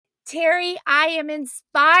Terry, I am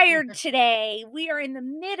inspired today. We are in the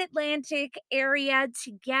Mid Atlantic area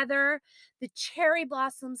together. The cherry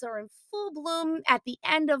blossoms are in full bloom at the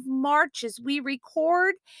end of March as we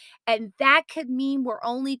record, and that could mean we're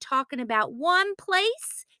only talking about one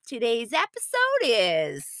place. Today's episode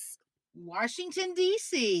is Washington,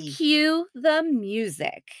 D.C. Cue the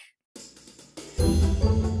Music.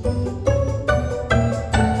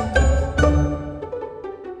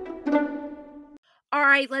 All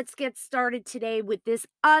right, let's get started today with this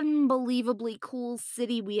unbelievably cool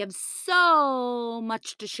city. We have so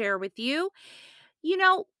much to share with you. You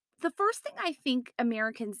know, the first thing I think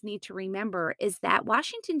Americans need to remember is that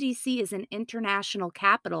Washington, D.C. is an international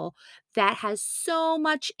capital that has so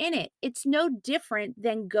much in it. It's no different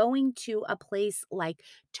than going to a place like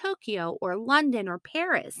Tokyo or London or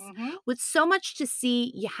Paris. Mm-hmm. With so much to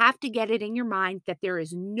see, you have to get it in your mind that there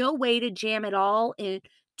is no way to jam it all into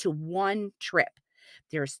one trip.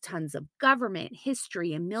 There's tons of government,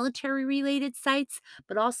 history, and military related sites,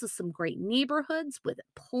 but also some great neighborhoods with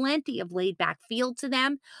plenty of laid back feel to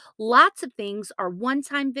them. Lots of things are one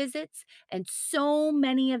time visits, and so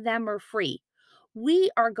many of them are free. We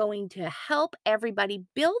are going to help everybody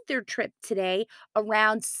build their trip today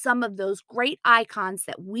around some of those great icons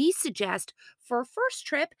that we suggest for a first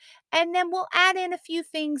trip, and then we'll add in a few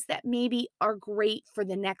things that maybe are great for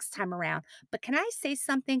the next time around. But can I say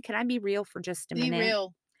something? Can I be real for just a Be minute?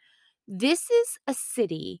 real. This is a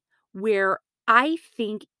city where I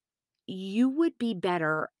think you would be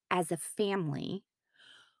better as a family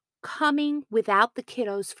coming without the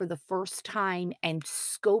kiddos for the first time and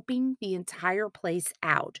scoping the entire place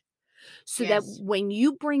out so that Yes. when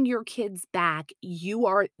you bring your kids back, you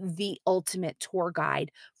are the ultimate tour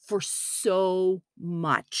guide for so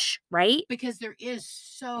much, right? Because there is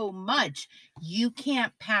so much. You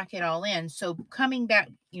can't pack it all in. So coming back,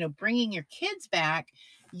 bringing your kids back,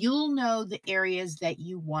 you'll know the areas that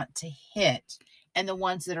you want to hit and the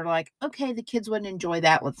ones that are like, okay, the kids wouldn't enjoy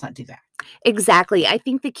that. Let's not do that. Exactly. I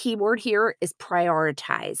think the key word here is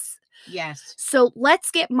prioritize. Yes. So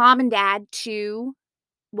let's get mom and dad to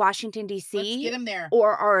Washington, Let's D.C., get them there.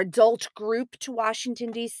 or our adult group to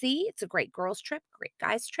Washington, D.C. It's a great girls' trip, great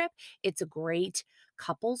guys' trip. It's a great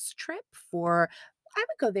couples trip for I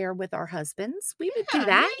would go there with our husbands. We would do Yeah,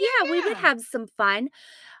 that. yeah, Yeah, yeah, we would yeah. have some fun.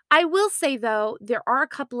 I will say, though, there are a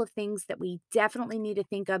couple of things that we definitely need to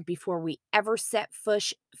think of before we ever set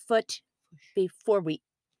foot before we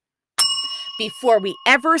before we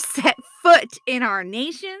ever set foot in our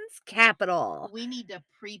nation's capital. We need to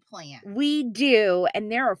pre-plan. We do,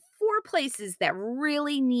 and there are 4 places that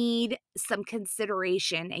really need some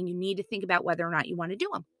consideration, and you need to think about whether or not you wanna do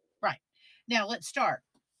them. Right. Now let's start.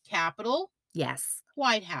 Capitol, Yes,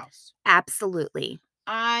 White House. absolutely.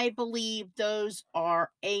 I believe those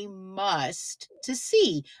are a must to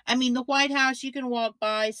see. I mean, the White House, you can walk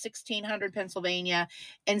by 1600 Pennsylvania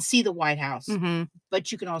and see the White House, Mhm.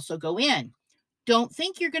 but you can also go in. Don't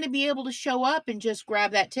think you're going to be able to show up and just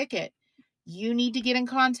grab that ticket. You need to get in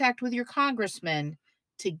contact with your congressman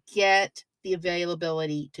to get the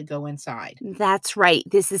availability to go inside. That's right.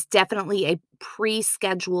 This is definitely a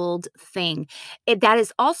pre-scheduled thing. That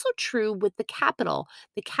is also true with the Capitol.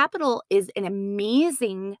 The Capitol is an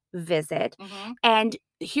amazing visit, Mm-hmm. and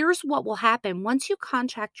here's what will happen. Once you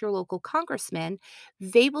contact your local congressman,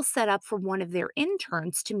 they will set up for one of their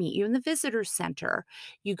interns to meet you in the visitor center.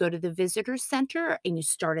 You go to the visitor center and you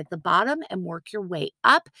start at the bottom and work your way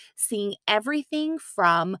up, seeing everything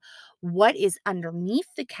from what is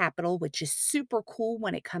underneath the Capitol, which is super cool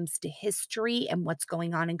when it comes to history and what's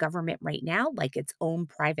going on in government right now, like its own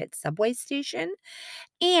private subway station.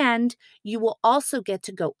 And you will also get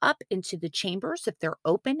to go up into the chambers if they're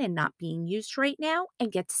open and not being used right now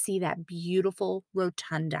and get to see that beautiful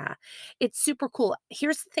rotunda. It's super cool.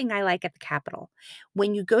 Here's the thing I like at the Capitol.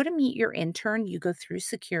 When you go to meet your intern, you go through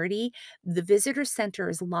security. The visitor center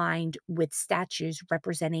is lined with statues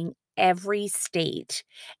representing every state,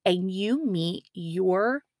 and you meet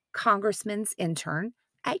your congressman's intern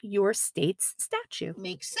at your state's statue.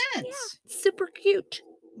 Makes Yeah, sense. super cute.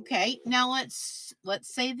 Okay, now let's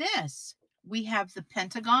say this. We have the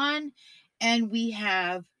Pentagon and we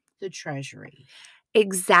have the Treasury.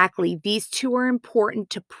 Exactly. These 2 are important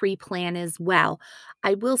to pre-plan as well.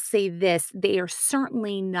 I will say this, they are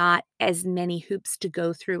certainly not as many hoops to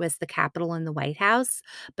go through as the Capitol and the White House,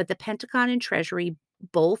 but the Pentagon and Treasury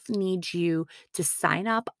both need you to sign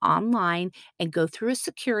up online and go through a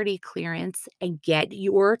security clearance and get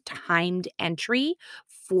your timed entry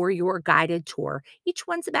for your guided tour. Each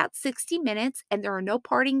one's about 60 minutes, and there are no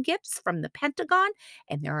parting gifts from the Pentagon,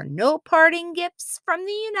 and there are no parting gifts from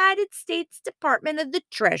the United States Department of the You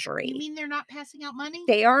Treasury. mean they're not passing out money?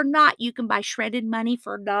 They are not. You can buy shredded money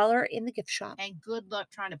for $1 in the gift shop. And good luck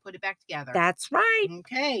trying to put it back together. That's right.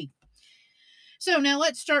 Okay. So now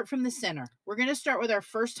let's start from the center. We're going to start with our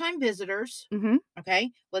first time visitors. Mhm.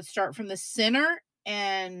 Okay. Let's start from the center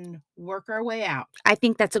and work our way out. I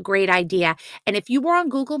think that's a great idea. And if you were on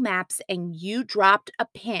Google Maps and you dropped a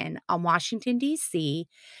pin on Washington, D.C.,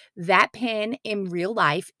 that pin in real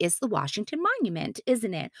life is the Washington Monument,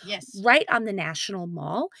 isn't it? Yes. Right on the National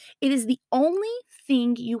Mall. It is the only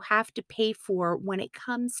thing you have to pay for when it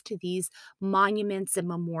comes to these monuments and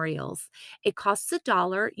memorials. It costs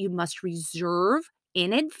 $1. You must reserve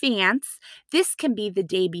in advance. This can be the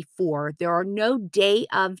day before. There are no day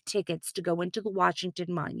of tickets to go into the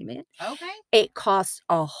Washington Monument. Okay. It costs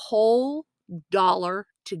a whole dollar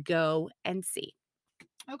to go and see.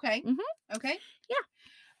 Okay. Mhm. Okay. Yeah.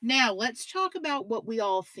 Now let's talk about what we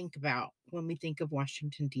all think about when we think of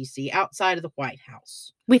Washington, D.C., outside of the White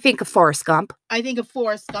House. We think of Forrest Gump. I think of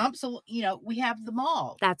Forrest Gump. So, we have the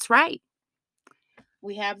mall. That's right.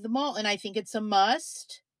 We have the mall, and I think it's a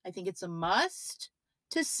must. I think it's a must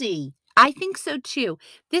to see. I think so too.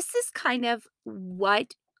 This is kind of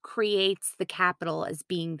what creates the Capitol as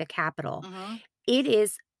being the Capitol. Mhm. It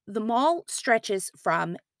is the mall stretches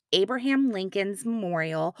from Abraham Lincoln's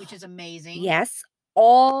Memorial, Which is amazing. yes,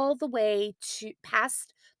 all the way to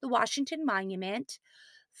past the Washington Monument,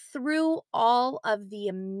 through all of the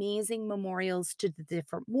amazing memorials to the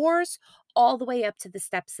different wars, all the way up to the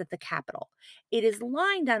steps at the Capitol. It is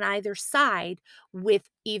lined on either side with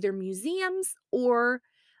either museums or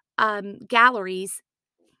galleries,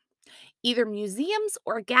 either museums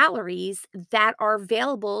or galleries that are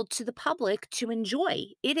available to the public to enjoy.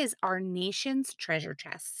 It is our nation's treasure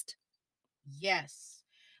chest. Yes.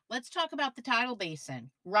 Let's talk about the tidal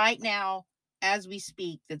basin right now as we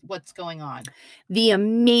speak. What's going on? The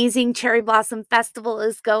amazing Cherry Blossom Festival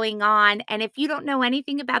is going on. And if you don't know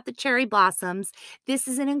anything about the cherry blossoms, this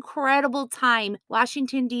is an incredible time.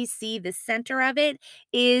 Washington, D.C., the center of it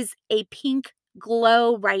is a pink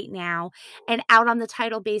glow right now. And out on the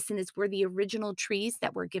tidal basin is where the original trees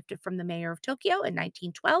that were gifted from the mayor of Tokyo in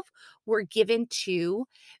 1912 were given to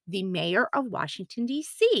the mayor of Washington,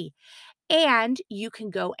 D.C. And you can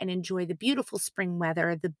go and enjoy the beautiful spring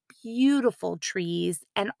weather, the beautiful trees,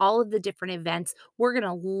 and all of the different events. We're going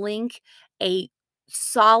to link a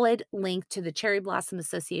solid link to the Cherry Blossom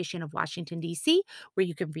Association of Washington, D.C., where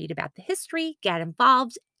you can read about the history, get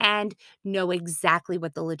involved, and know exactly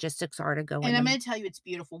what the logistics are to go And in I'm them. going to tell you, it's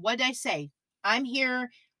beautiful. What did I say? I'm here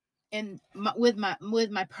with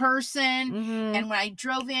my person, Mhm. and when I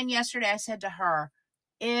drove in yesterday, I said to her,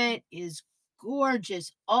 "It is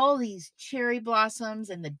gorgeous. All these cherry blossoms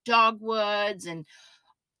and the dogwoods, and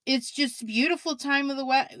it's just beautiful time of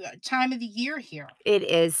the year here." It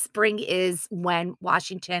is. Spring is when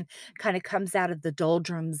Washington kind of comes out of the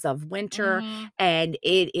doldrums of winter Mhm. and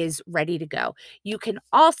it is ready to go. You can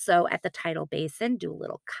also, at the tidal basin, do a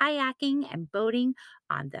little kayaking and boating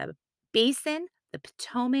on the basin, the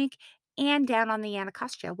Potomac, and down on the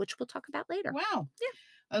Anacostia, which we'll talk about later. Wow.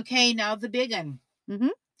 Okay, now the big one, Yeah. Mhm.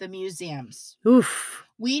 the museums. Oof.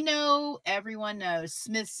 Everyone knows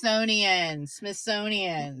Smithsonian's. There's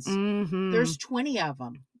Mhm. 20 of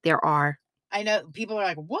them. There are. I know people are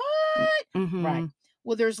like, "What?" Right. Mhm.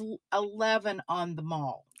 Well, there's 11 on the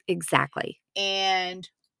mall. Exactly. And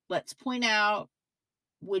let's point out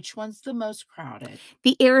which one's the most crowded.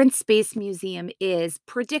 The Air and Space Museum is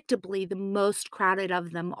predictably the most crowded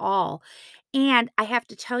of them all. And I have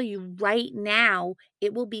to tell you right now,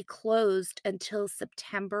 it will be closed until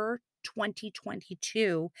September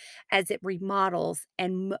 2022 as it remodels.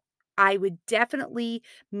 And I would definitely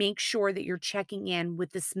make sure that you're checking in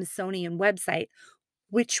with the Smithsonian website,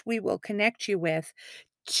 which we will connect you with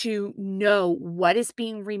to know what is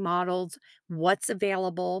being remodeled, what's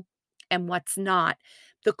available, and what's not.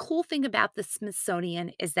 The cool thing about the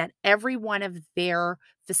Smithsonian is that every one of their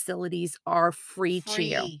facilities are free to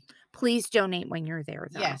you. Free. Please donate when you're there,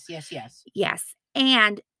 though. Yes, yes, yes. Yes.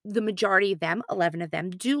 And the majority of them, 11 of them,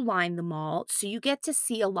 do line the mall. So you get to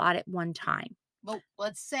see a lot at one time. Well,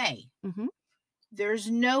 let's say Mhm. there's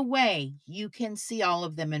no way you can see all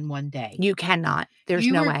of them in one day. You cannot. There's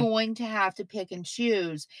You no are way. going to have to pick and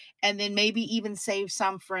choose, and then maybe even save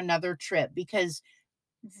some for another trip because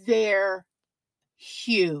they're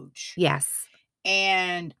huge. Yes.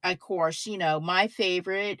 And, of course, my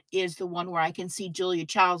favorite is the one where I can see Julia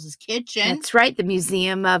Childs's kitchen. That's right, the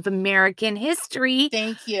Museum of American History.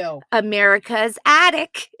 Thank you. America's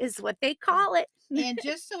Attic is what they Mm. call it. And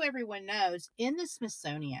just so everyone knows, in the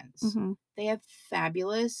Smithsonian's, Mhm. they have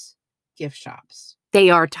fabulous gift shops. They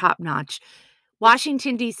are top notch. It's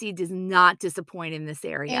Washington, D.C. does not disappoint in this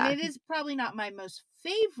and area. it is probably not my most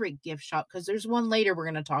favorite gift shop because there's one later we're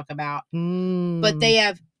gonna talk about, but Mm. they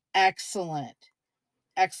have excellent,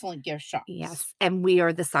 excellent gift shops. Yes, and we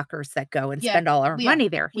are the suckers that go and Yeah, spend all our we are. money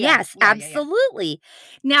there. We are. Yes, Yeah, yeah, yeah. absolutely.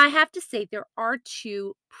 Now I have to say there are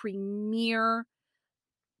 2 premier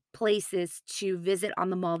places to visit on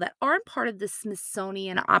the mall that aren't part of the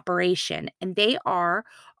Smithsonian operation, and they are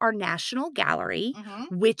our National Gallery, Mhm.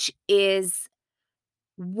 which is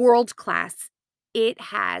world class. It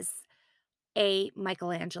has a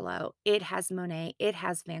Michelangelo, it has Monet, it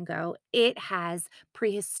has Van Gogh, it has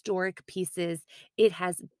prehistoric pieces, it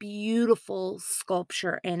has beautiful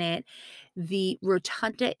sculpture in it. The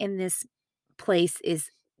rotunda in this place is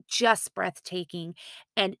just breathtaking,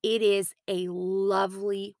 and it is a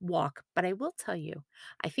lovely walk. But I will tell you,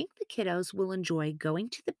 I think the kiddos will enjoy going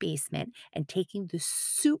to the basement and taking the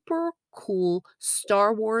super cool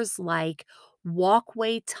Star Wars like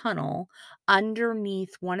walkway tunnel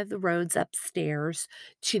underneath one of the roads upstairs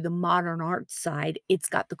to the modern art side. It's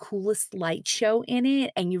got the coolest light show in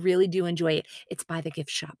it, and you really do enjoy it. It's by the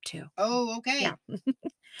gift shop too. Oh, Yeah. okay.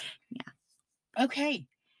 Yeah. Okay.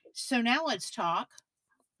 So now let's talk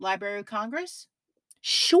Library of Congress?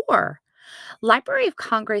 Sure. Library of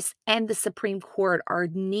Congress and the Supreme Court are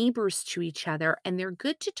neighbors to each other, and they're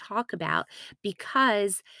good to talk about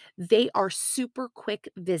because they are super quick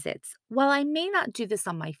visits. While I may not do this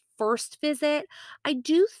on my first visit, I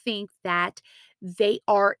do think that they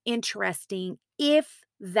are interesting if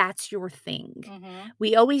that's your thing. Mhm.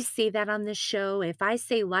 We always say that on this show. If I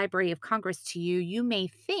say Library of Congress to you, you may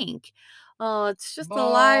think, oh, it's just a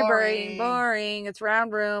library, Boring. boring, it's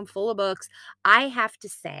round room full of books. I have to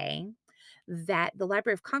say, that the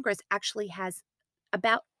Library of Congress actually has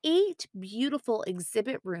about 8 beautiful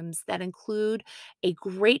exhibit rooms that include a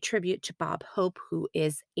great tribute to Bob Hope, who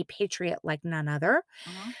is a patriot like none other,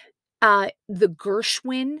 Mhm. the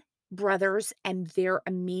Gershwin brothers and their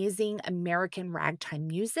amazing American ragtime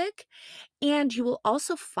music, and you will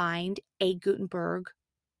also find a Gutenberg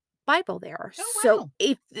Bible there. Oh, So wow.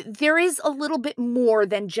 if there is a little bit more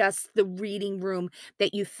than just the reading room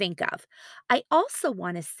that you think of. I also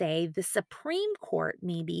want to say the Supreme Court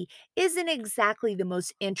maybe isn't exactly the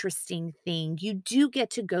most interesting thing. You do get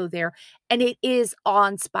to go there, and it is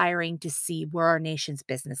awe-inspiring to see where our nation's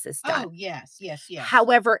business is done. Oh, yes, yes, yes.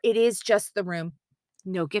 However, it is just the room,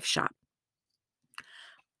 no gift shop.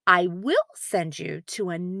 I will send you to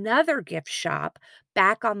another gift shop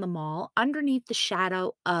back on the mall. Underneath the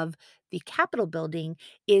shadow of the Capitol building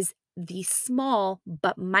is the small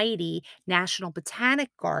but mighty National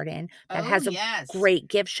Botanic Garden that Oh, has a yes. great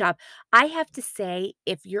gift shop. I have to say,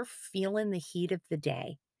 if you're feeling the heat of the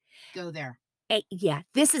day, Go there. yeah,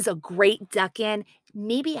 this is a great duck in,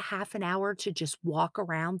 maybe a half an hour to just walk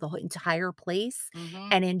around the entire place Mhm.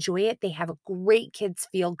 and enjoy it. They have a great kids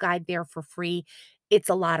field guide there for free. It's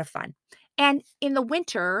a lot of fun. And in the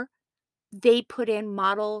winter, they put in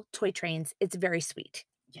model toy trains. It's very sweet.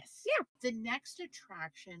 Yes. Yeah. The next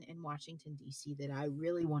attraction in Washington, D.C. that I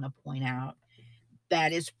really wanna point out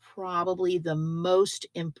that is probably the most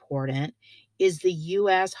important is the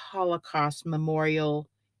U.S. Holocaust Memorial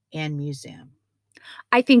and Museum.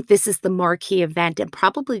 I think this is the marquee event and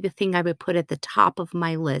probably the thing I would put at the top of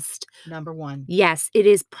my list. Number 1. Yes, it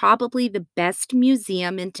is probably the best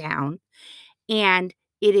museum in town. And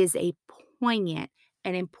it is a poignant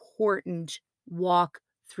and important walk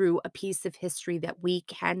through a piece of history that we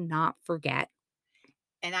cannot forget.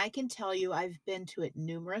 And I can tell you I've been to it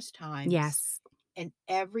numerous times, Yes, and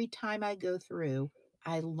every time I go through,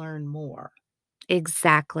 I learn more.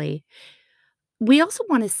 exactly. We also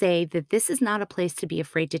want to say that this is not a place to be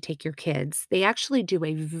afraid to take your kids. They actually do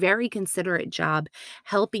a very considerate job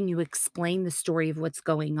helping you explain the story of what's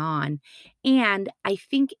going on. And I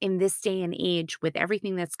think in this day and age, with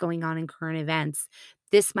everything that's going on in current events,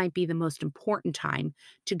 this might be the most important time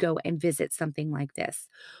to go and visit something like this.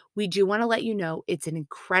 We do want to let you know it's an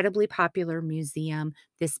incredibly popular museum.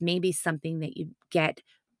 This may be something that you get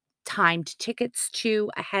timed tickets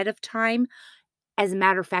to ahead of time, as a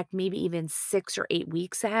matter of fact, maybe even 6 or 8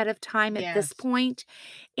 weeks ahead of time at this Yes. point,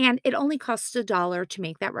 and it only costs $1 to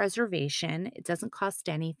make that reservation. It doesn't cost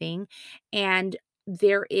anything, and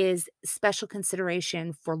there is special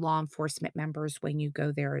consideration for law enforcement members when you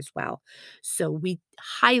go there as well. So we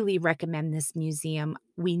highly recommend this museum.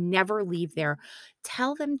 We never leave there.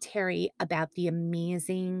 Tell them, Terry, about the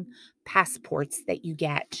amazing passports that you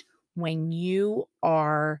get when you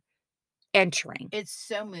are entering. It's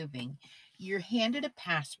so moving. You're handed a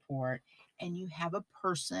passport and you have a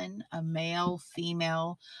person, a male,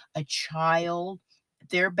 female, a child,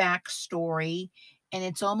 their backstory, and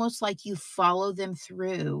it's almost like you follow them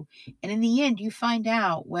through. And in the end, you find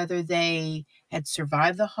out whether they had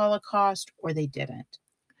survived the Holocaust or they didn't.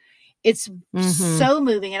 It's Mhm. so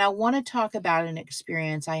moving. And I want to talk about an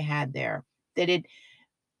experience I had there that it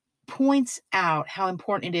points out how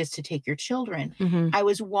important it is to take your children. Mhm. I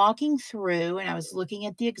was walking through and I was looking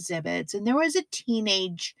at the exhibits, and there was a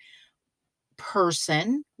teenage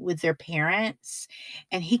person with their parents,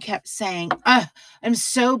 and he kept saying, "Ugh, I'm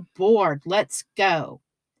so bored. Let's go."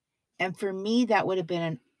 And for me, that would have been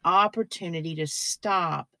an opportunity to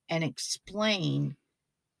stop and explain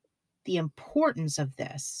the importance of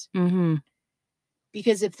this. Mhm.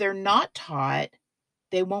 Because if they're not taught,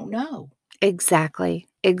 they won't know. Exactly,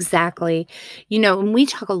 exactly. And we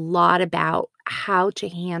talk a lot about how to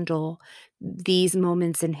handle these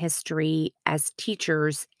moments in history as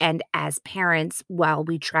teachers and as parents while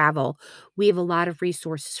we travel. We have a lot of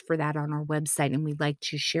resources for that on our website, and we'd like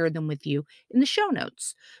to share them with you in the show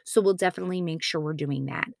notes. So we'll definitely make sure we're doing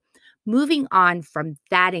that. Moving on from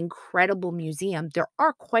that incredible museum, there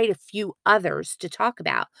are quite a few others to talk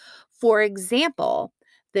about. For example,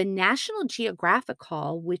 the National Geographic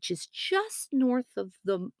Hall, which is just north of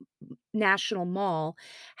the National Mall,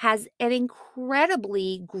 has an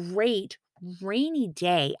incredibly great rainy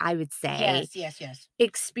day, I would say, Yes, yes, yes.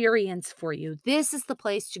 experience for you. This is the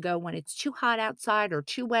place to go when it's too hot outside or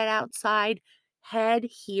too wet outside. Head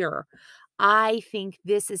here. I think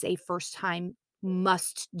this is a first time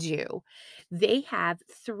must do. They have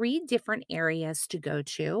 3 different areas to go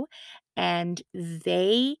to, and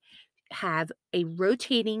they have a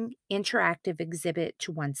rotating interactive exhibit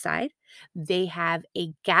to one side. They have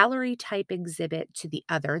a gallery type exhibit to the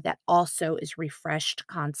other that also is refreshed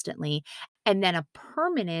constantly. And then a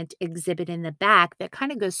permanent exhibit in the back that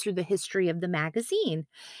kind of goes through the history of the magazine.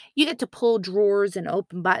 You get to pull drawers and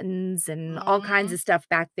open buttons and all kinds Mhm. of stuff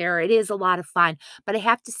back there. It is a lot of fun. But I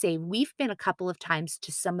have to say, we've been a couple of times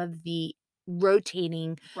to some of the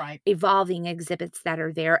rotating Right. evolving exhibits that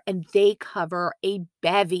are there, and they cover a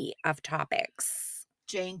bevy of topics.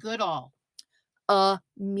 Jane Goodall.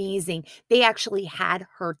 Amazing. They actually had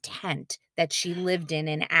her tent that she lived in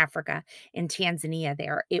Africa, in Tanzania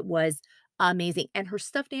there. It was amazing, and her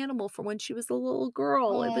stuffed animal from when she was a little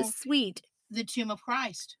girl, it was Oh, sweet. The Tomb of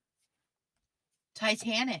Christ.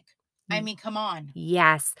 Titanic. I Mm, mean, come on.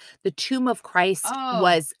 yes, the Tomb of Christ Oh,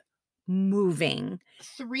 was moving.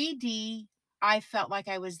 3D. I felt like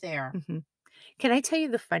I was there. Mhm. Can I tell you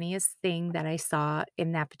the funniest thing that I saw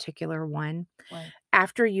in that particular one? What?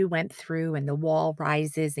 After you went through and the wall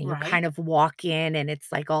rises and you Right. kind of walk in and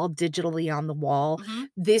it's like all digitally on the wall, Mhm.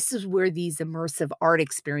 this is where these immersive art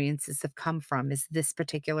experiences have come from, is this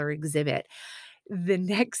particular exhibit. The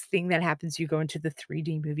next thing that happens, you go into the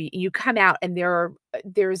 3D movie and you come out and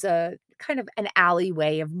there's a kind of an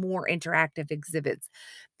alleyway of more interactive exhibits.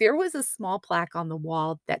 There was a small plaque on the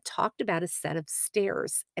wall that talked about a set of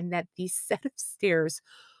stairs, and that these set of stairs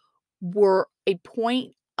were a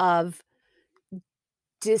point of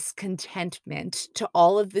discontentment to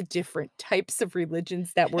all of the different types of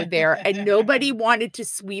religions that were there, and nobody wanted to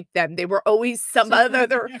sweep them. They were always some So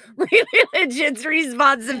other religion's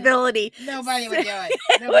responsibility. nobody So would do it.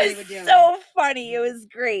 it Nobody was would do it. so funny, it was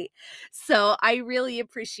great. So I really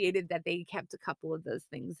appreciated that they kept a couple of those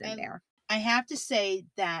things in And there. I have to say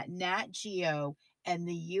that Nat Geo and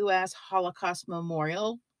the US Holocaust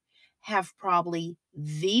Memorial have probably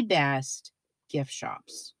the best gift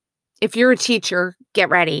shops. If you're a teacher, get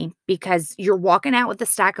ready because you're walking out with a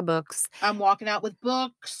stack of books, I'm walking out with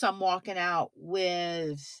books. I'm walking out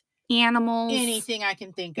with animals, anything I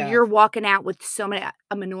can think you're of. walking out with so many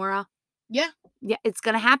a menorah. Yeah, Yeah, it's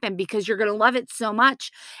gonna happen because you're gonna love it so much.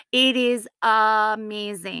 It is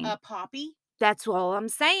amazing. a poppy. That's all I'm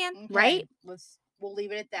saying, right? Okay, we'll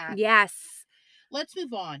leave it at that. Yes. Let's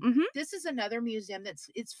move on. Mhm. This is another museum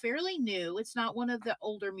it's fairly new. It's not one of the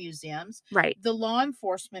older museums, Right. the Law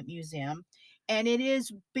Enforcement Museum, and it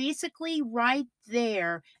is basically right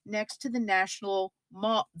there next to the National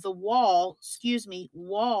Mall, the wall, excuse me,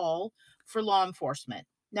 wall for law enforcement.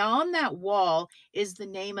 Now, on that wall is the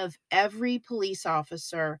name of every police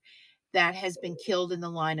officer that has been killed in the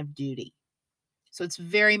line of duty. So it's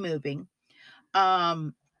very moving.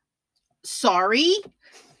 Sorry.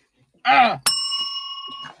 Ugh.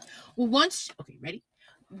 Well, okay, ready?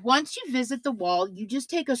 Once you visit the wall, you just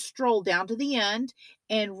take a stroll down to the end,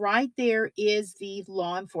 and right there is the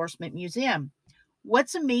Law Enforcement Museum.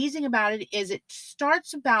 What's amazing about it is it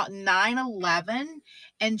starts about 9/11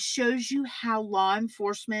 and shows you how law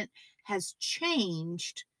enforcement has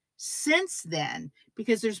changed since then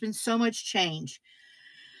because there's been so much change.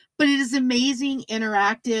 But it is amazing,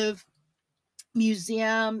 interactive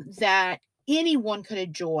museum that anyone could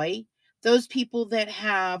enjoy. Those people that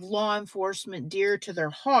have law enforcement dear to their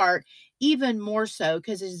heart, even more so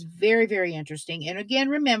because it's very, very interesting. And again,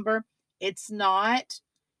 remember, it's not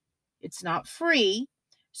it's not free.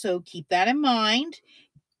 So keep that in mind.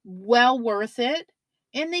 Well worth it.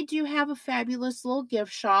 And they do have a fabulous little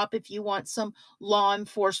gift shop if you want some law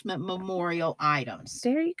enforcement memorial items.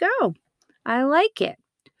 There you go. I like it.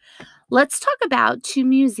 Let's talk about two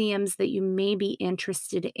museums that you may be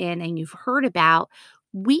interested in and you've heard about.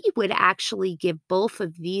 We would actually give both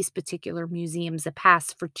of these particular museums a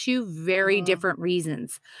pass for two very Uh, different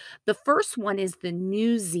reasons. The first one is the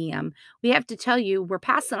Newseum. We have to tell you, we're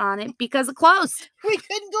passing on it because it closed. we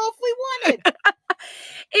couldn't go if we wanted.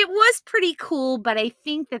 It was pretty cool, but I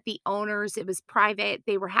think that the owners, it was private,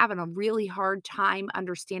 they were having a really hard time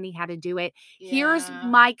understanding how to do it. Here's Yeah.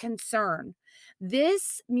 my concern.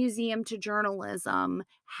 This museum to journalism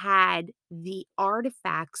had the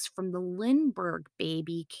artifacts from the Lindbergh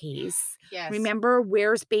baby case. Yes. Remember,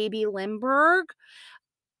 where's baby Lindbergh?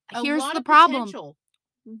 A Here's lot the of problem. potential.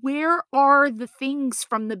 Where are the things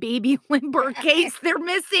from the baby Lindbergh Right. case? They're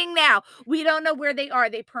missing now. We don't know where they are.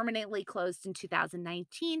 They permanently closed in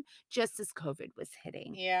 2019, just as COVID was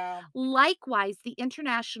hitting. Yeah. Likewise, the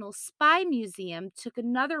International Spy Museum took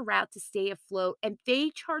another route to stay afloat, and they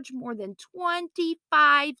charge more than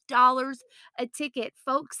 $25 a ticket.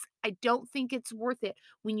 Folks, I don't think it's worth it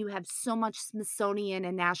when you have so much Smithsonian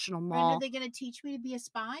and National And are Mall. they gonna teach me to be a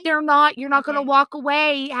spy? You're not gonna Okay. walk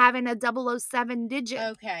away having a 007 digit.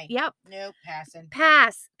 Okay. Yep. Nope, passing.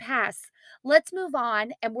 Pass, pass. Let's move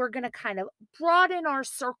on, and we're gonna kind of broaden our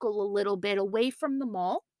circle a little bit away from the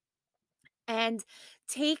mall and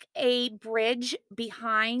take a bridge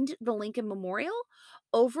behind the Lincoln Memorial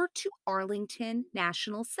over to Arlington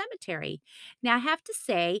National Cemetery. Now, I have to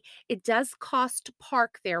say, it does cost to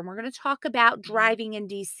park there, and we're gonna talk about Mhm. driving in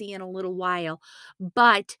DC in a little while,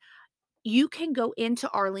 but you can go into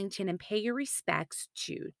Arlington and pay your respects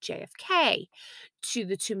to JFK, to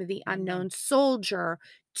the Tomb of the Mhm. Unknown Soldier,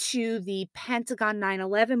 to the Pentagon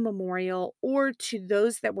 9/11 Memorial, or to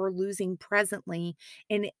those that we're losing presently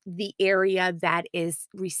in the area that is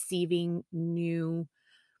receiving new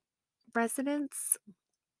residents.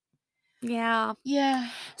 Yeah. Yeah.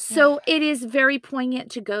 Yeah. So it is very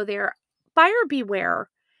poignant to go there. Buyer beware.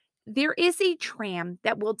 There is a tram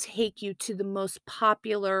that will take you to the most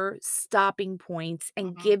popular stopping points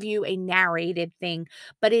and Uh-huh. give you a narrated thing,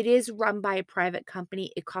 but it is run by a private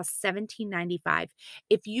company. It costs 17.95.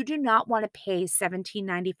 If you do not want to pay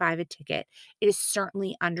 17.95 a ticket, it is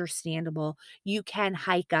certainly understandable. You can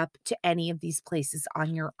hike up to any of these places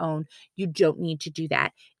on your own. You don't need to do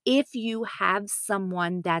that. If you have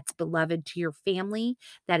someone that's beloved to your family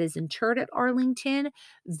that is interred at Arlington,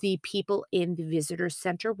 the people in the visitor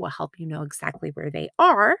center will help you know exactly where they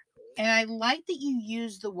are. And I like that you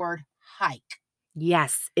use the word hike.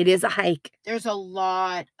 Yes, it is a hike. There's a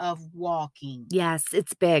lot of walking. Yes,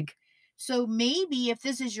 it's big. So maybe if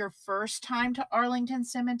this is your first time to Arlington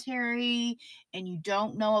Cemetery and you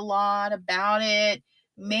don't know a lot about it,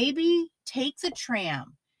 maybe take the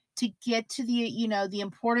tram to get to the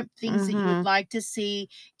important things that you would Mhm, like to see,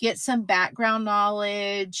 get some background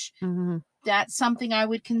knowledge. mhm. That's something I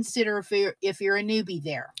would consider if you're a newbie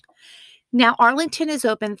there. Now, Arlington is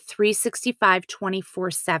open 365,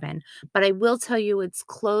 24/7, but I will tell you it's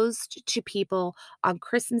closed to people on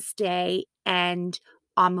Christmas Day and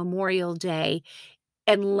on Memorial Day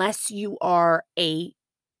unless you are a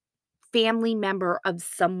family member of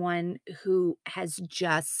someone who has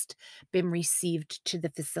just been received to the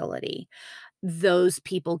facility. Those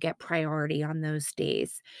people get priority on those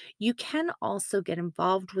days. You can also get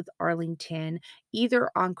involved with Arlington either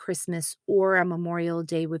on Christmas or on Memorial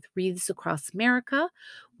Day with Wreaths Across America,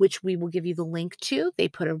 which we will give you the link to. They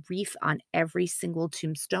put a wreath on every single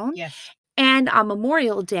tombstone. Yes. And on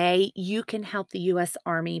Memorial Day, you can help the US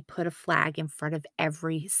Army put a flag in front of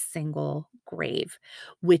every single grave,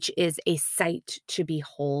 which is a sight to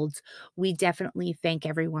behold. We definitely thank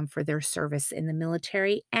everyone for their service in the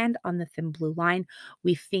military and on the Thin Blue Line.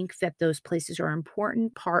 We think that those places are an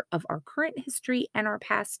important part of our current history and our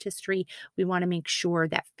past history. We want to make sure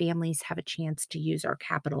that families have a chance to use our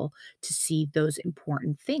capital to see those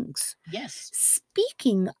important things. Yes.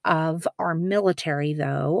 Speaking of our military,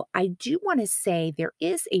 though, I do want to say there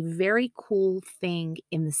is a very cool thing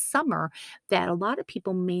in the summer that a lot of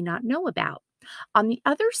people may not know about. On the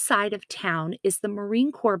other side of town is the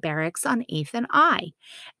Marine Corps barracks on 8th and I.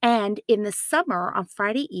 And in the summer, on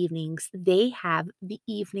Friday evenings, they have the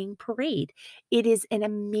evening parade. It is an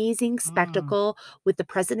amazing Mm. spectacle with the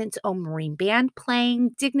President's own Marine band playing,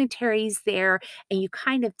 dignitaries there, and you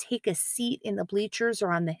kind of take a seat in the bleachers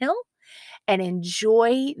or on the hill and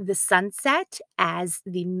enjoy the sunset as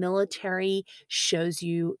the military shows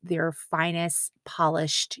you their finest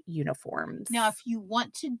polished uniforms. Now, if you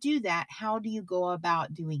want to do that, how do you go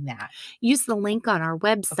about doing that? Use the link on our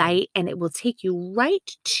Okay. website and it will take you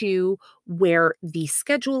right to where the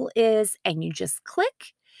schedule is, and you just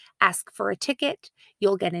click, ask for a ticket.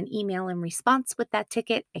 You'll get an email in response with that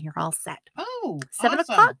ticket, and you're all set. Oh, 7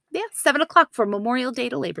 o'clock? awesome. Yeah, 7 o'clock from Memorial Day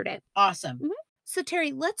to Labor Day. Awesome. Mhm. So,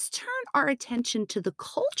 Terry, let's turn our attention to the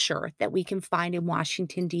culture that we can find in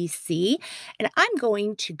Washington, D.C. And I'm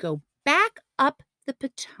going to go back up the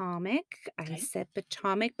Potomac. I Okay. said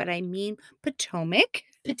Potomac, but I mean Potomac.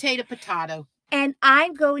 Potato, potato. And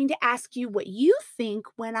I'm going to ask you what you think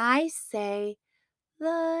when I say,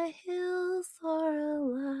 the hills are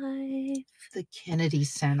alive. The Kennedy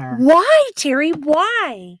Center. Why, Terry?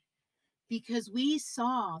 Why? Because we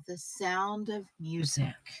saw The Sound of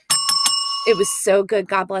Music. It was so good.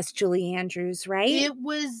 God bless Julie Andrews, right? It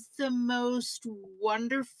was the most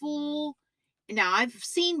wonderful. Now, I've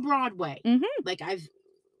seen Broadway. Mhm. Like I've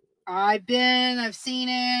seen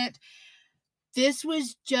it. This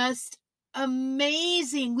was just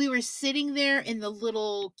amazing. We were sitting there in the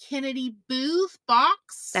little Kennedy booth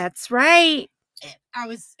box. That's right.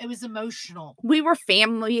 It was emotional. We were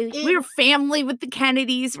family. We were family with the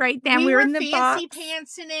Kennedys right then. We were in the fancy box.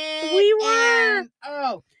 pants in it. We were. And,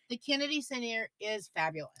 oh, the Kennedy Center is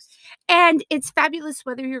fabulous. And it's fabulous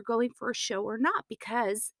whether you're going for a show or not,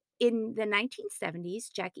 because in the 1970s,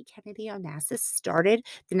 Jackie Kennedy Onassis started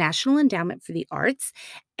the National Endowment for the Arts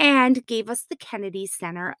and gave us the Kennedy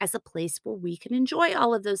Center as a place where we can enjoy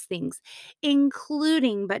all of those things,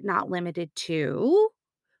 including but not limited to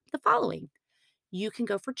the following. You can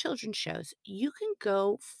go for children's shows. You can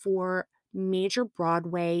go for major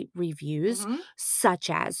Broadway reviews Mhm. such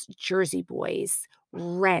as Jersey Boys,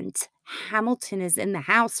 Rent, Hamilton is in the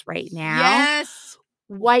house right now, Yes.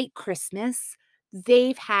 White Christmas.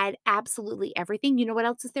 They've had absolutely everything. You know what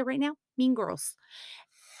else is there right now? Mean Girls.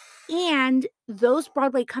 And those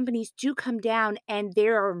Broadway companies do come down and they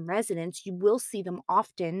are in residence. You will see them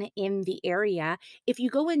often in the area. If you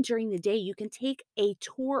go in during the day, you can take a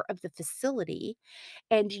tour of the facility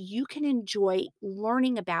and you can enjoy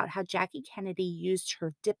learning about how Jackie Kennedy used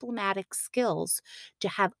her diplomatic skills to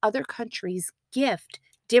have other countries gift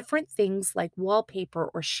different things like wallpaper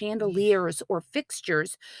or chandeliers or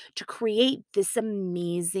fixtures to create this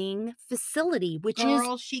amazing facility, which is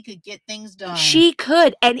Girl, she could get things done. she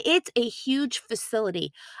could, and it's a huge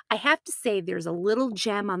facility. I have to say there's a little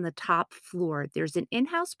gem on the top floor. There's an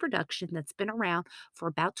in-house production that's been around for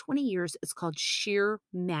about 20 years. It's called Sheer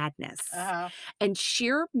Madness. Uh-huh. And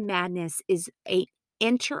Sheer Madness is a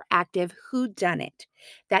interactive whodunit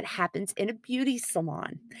that happens in a beauty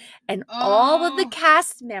salon. And all of the Oh.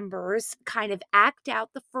 cast members kind of act out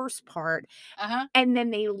the first part, Uh-huh. and then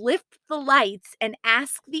they lift the lights and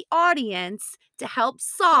ask the audience to help Oh,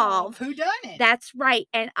 solve. who done it? That's right,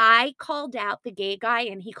 and I called out the gay guy,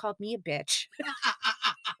 and he called me a bitch.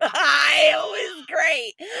 It was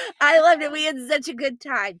great. I loved it. We had such a good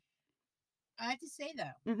time. I have to say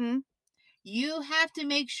though, Mhm, you have to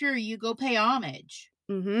make sure you go pay homage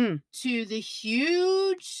mhm. to the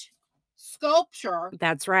huge sculpture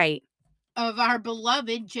That's right. of our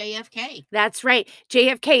beloved JFK. That's right.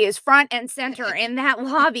 JFK is front and center in that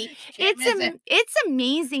lobby. Can't miss it. It's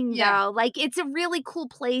amazing Yeah. though. Like, it's a really cool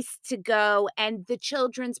place to go, and the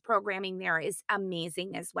children's programming there is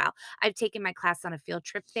amazing as well. I've taken my class on a field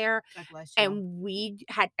trip there, God bless you. and we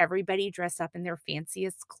had everybody dress up in their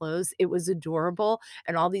fanciest clothes. It was adorable,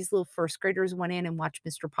 and all these little first graders went in and watched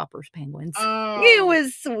Mr. Popper's Penguins. It Oh,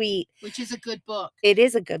 was sweet. which is a good book. It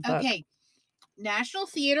is a good book. Okay. National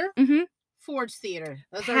Theater, Mhm. Ford's Theater.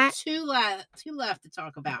 Those are Ha two left to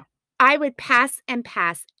talk about. I would pass and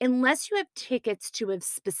pass unless you have tickets to a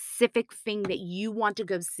specific thing that you want to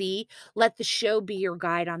go see. Let the show be your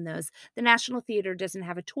guide on those. The National Theater doesn't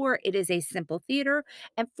have a tour, it is a simple theater.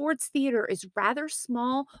 And Ford's Theater is rather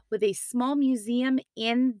small with a small museum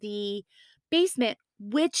in the basement,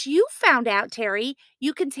 which you found out, Terry.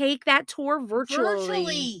 You can take that tour virtually.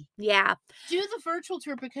 Virtually. Yeah. Do the virtual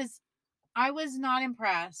tour because I was not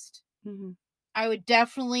impressed. Mhm. I would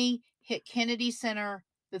definitely hit Kennedy Center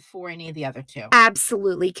before any of the other 2.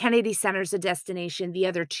 Absolutely. Kennedy Center's a destination. The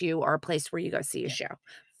other two are a place where you go see a Yep. show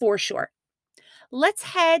for sure. Let's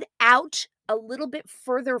head out a little bit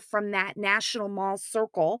further from that National Mall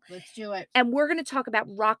circle, Let's do it. and we're going to talk about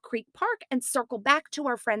Rock Creek Park and circle back to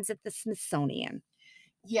our friends at the Smithsonian.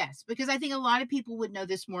 Yes, because I think a lot of people would know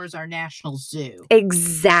this more as our national zoo.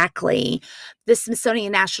 Exactly. The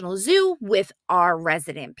Smithsonian National Zoo with our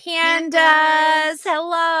resident pandas. Pandas.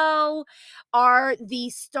 Hello. Are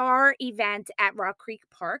the star event at Rock Creek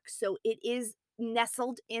Park. So it is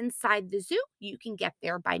nestled inside the zoo. You can get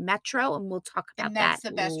there by metro, and we'll talk about And that. that's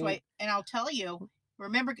the best way. And I'll tell you,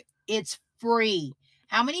 remember, it's free.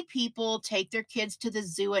 How many people take their kids to the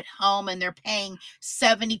zoo at home and they're paying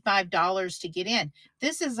 $75 to get in?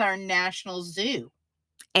 This is our national zoo.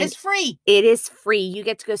 And It's free. it is free. You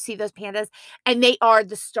get to go see those pandas, and they are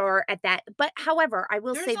the star at that. But however, I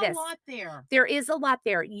will There's say a this. lot there. There is a lot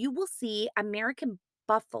there. You will see American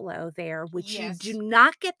buffalo there, which you do Yes.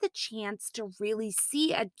 not get the chance to really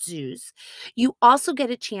see at zoos. You also get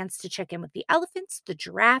a chance to check in with the elephants, the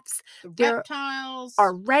giraffes. The There reptiles,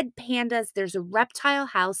 are red pandas. There's a reptile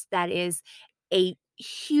house that is a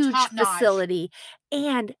huge top notch. facility.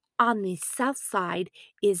 And on the south side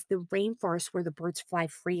is the rainforest where the birds fly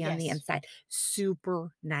free on the Yes. inside.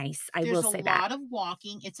 Super nice. I will There's a say that. lot of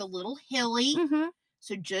walking. It's a little hilly. Hmm.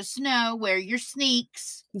 So just know, wear your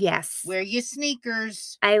sneaks, Yes. wear your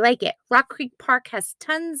sneakers. I like it. Rock Creek Park has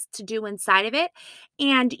tons to do inside of it,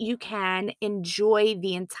 and you can enjoy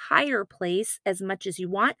the entire place as much as you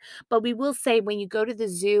want. But we will say when you go to the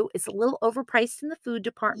zoo, it's a little overpriced in the food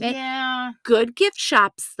department. Yeah. Good gift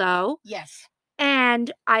shops, though. Yes.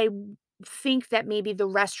 And I think that maybe the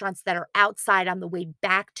restaurants that are outside on the way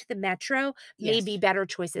back to the metro may be Yes. better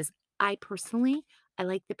choices. I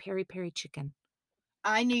like the peri peri chicken.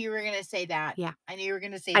 I knew you were going to say that. Yeah, I knew you were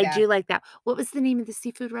going to say I that. do like that. What was the name of the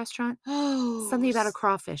seafood restaurant? Oh, Something about a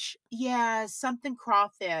crawfish. yeah, something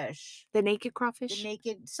crawfish. The naked The crawfish?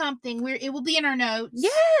 naked something. It will be in our notes.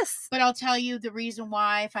 Yes. But I'll tell you the reason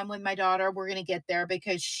why, if I'm with my daughter, we're going to get there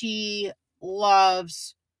because she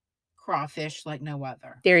loves crawfish like no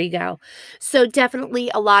other. There you go. So definitely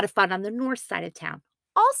a lot of fun on the north side of town.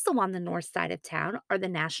 Also on the north side of town are the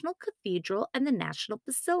National Cathedral and the National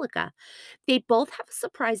Basilica. They both have a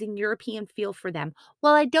surprising European feel for them.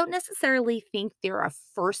 While I don't necessarily think they're a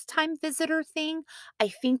first time visitor thing, I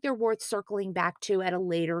think they're worth circling back to at a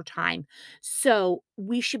later time. So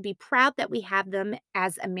we should be proud that we have them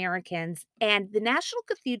as Americans. And the National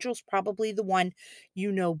Cathedral is probably the one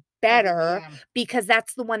you know better Yeah. because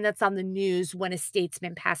that's the one that's on the news when a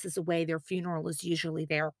statesman passes away. Their funeral is usually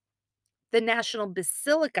there. The National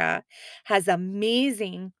Basilica has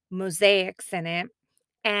amazing mosaics in it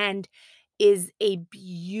and is a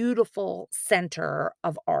beautiful center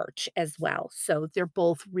of art as well. So they're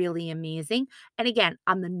both really amazing. And again,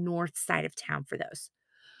 on the north side of town for those.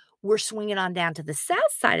 We're swinging on down to the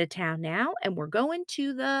south side of town now, and we're going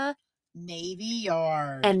to the Navy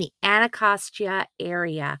Yard. and the Anacostia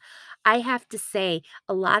area. I have to say,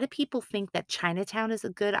 a lot of people think that Chinatown is a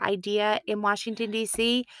good idea in Washington,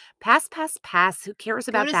 D.C. Pass, pass, pass. Who cares Go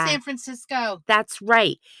about to that? San Francisco. That's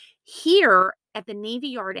right. Here at the Navy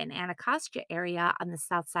Yard and Anacostia area on the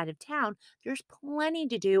south side of town, there's plenty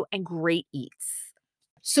to do and great eats.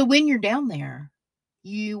 So when you're down there,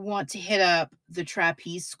 you want to hit up the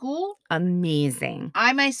trapeze school. Amazing.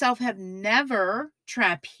 I myself have never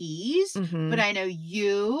trapezed, but Mhm. I know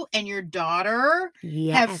you and your daughter have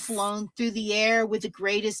Yes. flown through the air with the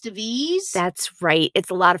greatest of ease. That's right. It's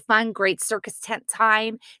a lot of fun. Great circus tent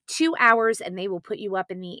time. 2 hours, and they will put you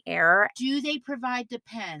up in the air. Do they provide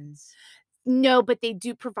depends? No, but they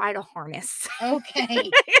do provide a harness. Okay.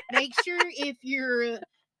 Make sure if you're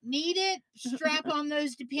need it, strap on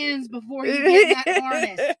those depends before you get that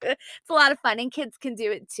harness. It's a lot of fun, and kids can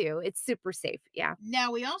do it too. It's super safe. Yeah.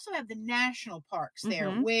 Now we also have the national parks there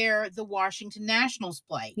Mhm. where the Washington Nationals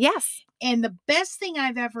play. Yes. And the best thing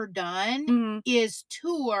I've ever done Mhm. is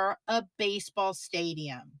tour a baseball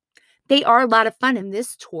stadium. They are a lot of fun, and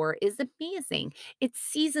this tour is amazing. It's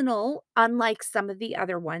seasonal, unlike some of the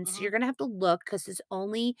other ones, so Mhm, you're gonna have to look because it's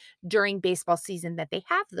only during baseball season that they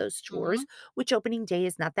have those tours, mhm. which opening day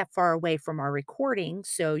is not that far away from our recording,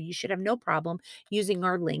 so you should have no problem using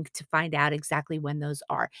our link to find out exactly when those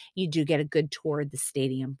are. You do get a good tour of the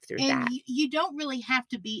stadium through And that. you don't really have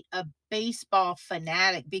to be a baseball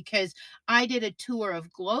fanatic because I did a tour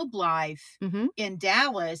of Globe Life Mhm. in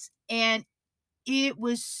Dallas, and it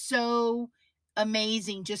was so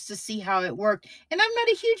amazing just to see how it worked, and I'm not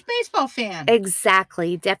a huge baseball fan.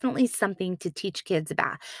 Exactly. Definitely something to teach kids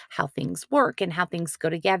about how things work and how things go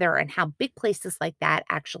together and how big places like that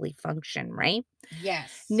actually function, right?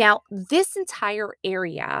 Yes. Now, this entire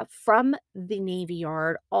area from the Navy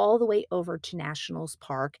Yard all the way over to Nationals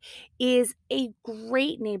Park is a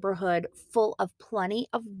great neighborhood full of plenty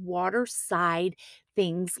of waterside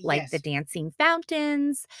things like the Yes. dancing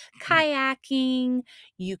fountains, kayaking.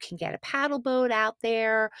 You can get a paddle boat out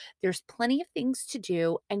there. There's plenty of things to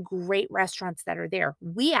do and great restaurants that are there.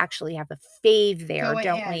 We actually have a fave there, Go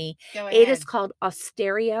don't ahead. we? Go It is ahead. called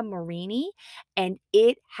Osteria Marini and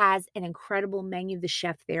it has an incredible menu. The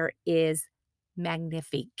chef there is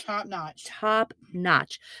magnifique, Top notch. top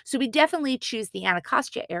notch. So we definitely choose the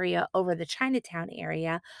Anacostia area over the Chinatown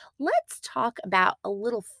area. Let's talk about a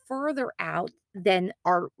little further out than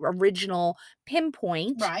our original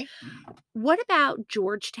pinpoint. Right. What about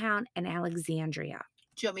Georgetown and Alexandria?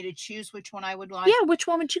 Do you want me to choose which one I would like? Yeah, which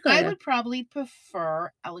one would you go I to? would probably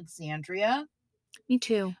prefer Alexandria Me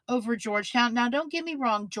too. over Georgetown. Now, don't get me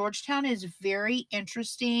wrong, Georgetown is very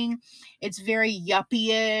interesting. It's very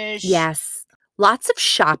yuppie-ish. Yes. Lots of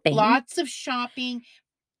shopping. Lots of shopping,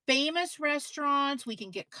 famous restaurants. We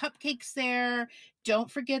can get cupcakes there.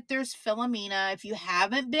 Don't forget there's Philomena. If you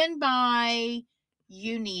haven't been by,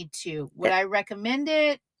 you need to. Would I recommend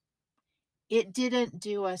it? It didn't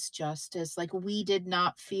do us justice. Like, we did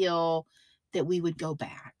not feel that we would go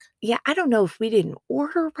back. Yeah, I don't know if we didn't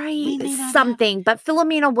order right, We may not have. something, but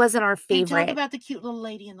Philomena wasn't our And talk favorite. about the cute little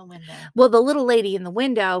lady in the window. Well, the little lady in the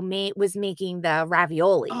window was making the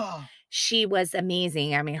ravioli. Oh, She was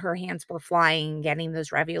amazing. I mean, her hands were flying getting those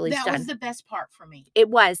raviolis that was done. the best part for me. It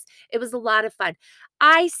was. It was a lot of fun.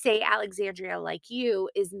 I say Alexandria, like you,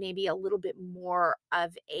 is maybe a little bit more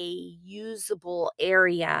of a usable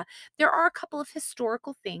area. There are a couple of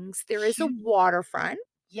historical things. There is a Cute. waterfront.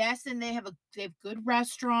 Yes, and they have good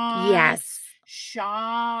restaurants, Yes.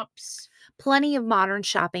 shops. Plenty of modern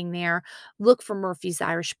shopping there. Look for Murphy's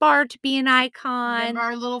Irish Bar to be an Remember icon.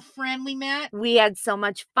 our little friend we met? We had so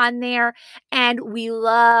much fun there, and we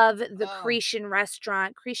love the Oh, Cretan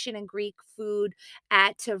restaurant, Cretan and Greek food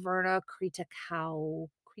at Taverna Critakou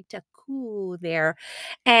there,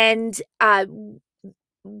 and, w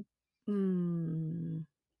mm,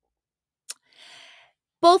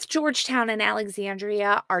 both Georgetown and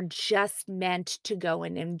Alexandria are just meant to go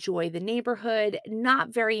and enjoy the neighborhood, not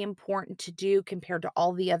very important to do compared to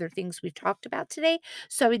all the other things we've talked about today,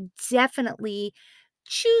 so I would definitely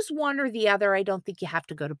choose one or the other. I don't think you have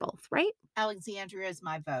to go to both, right? Alexandria is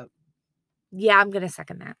my vote. Yeah, I'm gonna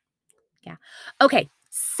second that. Yeah. Okay.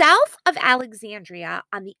 South of Alexandria,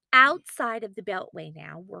 on the outside of the Beltway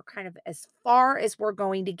now, we're kind of as far as we're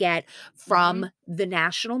going to get Mhm. from the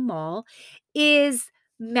National Mall, is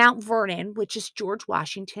Mount Vernon, which is George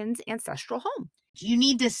Washington's ancestral home. You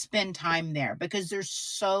need to spend time there because there's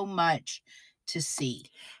so much to see.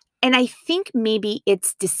 And I think maybe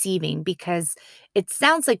it's deceiving because it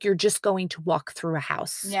sounds like you're just going to walk through a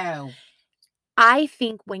house. No, I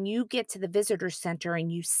think when you get to the visitor center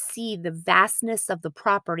and you see the vastness of the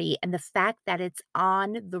property and the fact that it's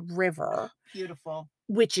on the river, beautiful.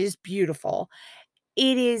 which is beautiful,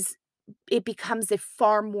 it is it becomes a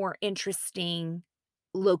far more interesting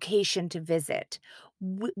location to visit.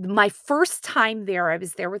 My first time there, I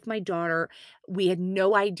was there with my daughter. We had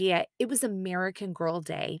no idea. It was American Girl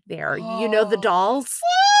Day there. You know the Oh, dolls?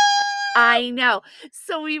 I know.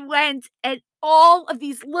 So we went, and all of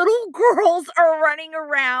these little girls are running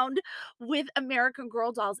around with American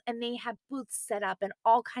Girl dolls, and they have booths set up and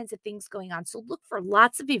all kinds of things going on. So look for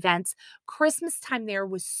lots of events. Christmas time there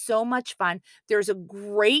was so much fun. There's a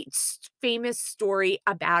great famous story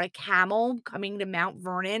about a camel coming to Mount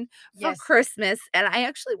Vernon for yes, Christmas, and I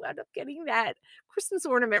actually wound up getting that Christmas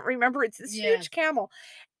ornament. Remember, it's this yes. huge camel.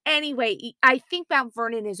 Anyway, I think Mount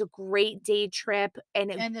Vernon is a great day trip,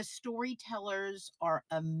 and And the storytellers are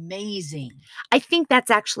amazing. I think that's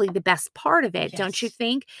actually the best part of it, don't you Yes.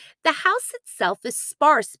 think? The house itself is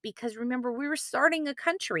sparse because remember, we were starting a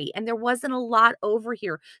country and there wasn't a lot over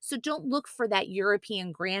here. So don't look for that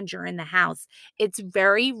European grandeur in the house. It's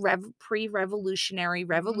very pre-revolutionary, Mhm.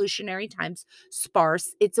 revolutionary times,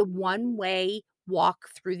 sparse. It's a one-way walk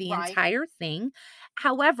through the Right. entire thing.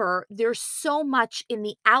 However, there's so much in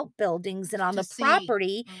the outbuildings and on To the see.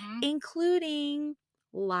 property, Mhm. including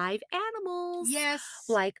live animals Yes.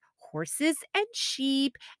 like horses and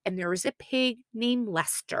sheep, and there was a pig named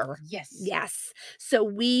Lester. Yes. Yes. So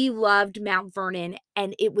we loved Mount Vernon,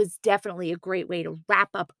 and it was definitely a great way to wrap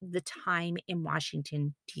up the time in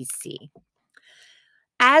Washington, D.C.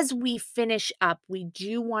 As we finish up, we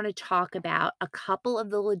do want to talk about a couple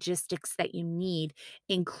of the logistics that you need,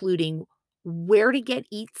 including where to get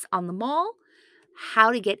eats on the mall,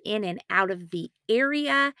 how to get in and out of the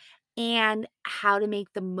area, and how to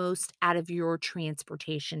make the most out of your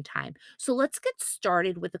transportation time. So let's get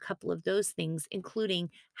started with a couple of those things,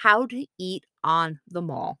 including how to eat on the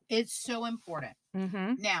mall. It's so important.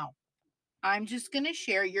 Mhm. Now, I'm just going to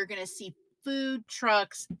share, you're going to see food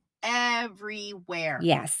trucks everywhere.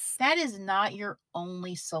 Yes. That is not your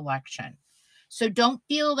only selection. So don't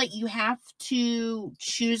feel that you have to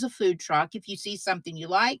choose a food truck. If you see something you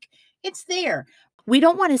like, it's there. We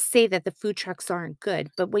don't want to say that the food trucks aren't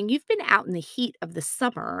good, but when you've been out in the heat of the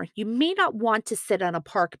summer, you may not want to sit on a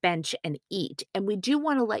park bench and eat. And we do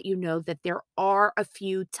want to let you know that there are a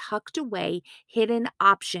few tucked away hidden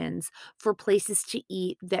options for places to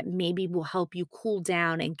eat that maybe will help you cool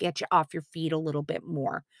down and get you off your feet a little bit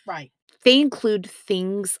more. Right. They include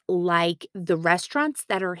things like the restaurants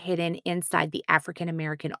that are hidden inside the African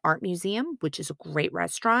American Art Museum, which is a great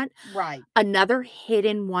restaurant. Right. Another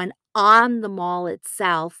hidden one on the mall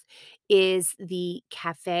itself is the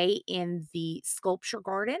cafe in the sculpture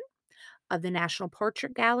garden of the National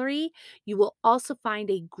Portrait Gallery. You will also find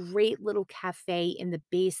a great little cafe in the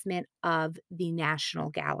basement of the National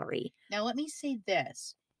Gallery. Now, let me say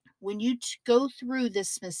this. When you go through the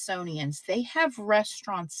Smithsonian's, they have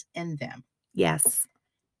restaurants in them. Yes.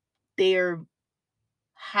 They're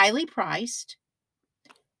highly priced,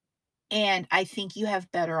 and I think you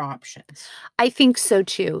have better options. I think so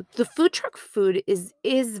too. The food truck food is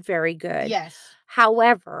very good. Yes.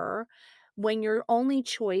 However, when your only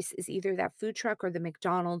choice is either that food truck or the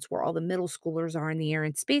McDonald's where all the middle schoolers are in the Air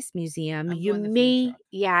and Space Museum, I'm going the food truck.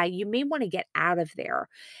 you may want to get out of there.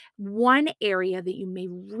 One area that you may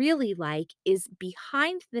really like is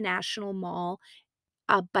behind the National Mall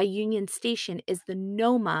by Union Station is the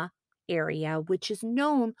Noma area, which is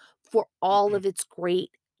known for all of its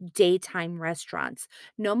great daytime restaurants.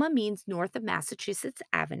 Noma means north of Massachusetts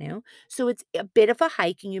Avenue, so it's a bit of a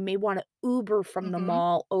hike, and you may want to Uber from the Mhm.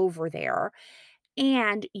 mall over there.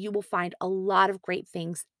 And you will find a lot of great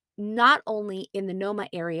things, not only in the Noma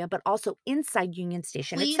area, but also inside Union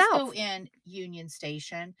Station Please go itself. in Union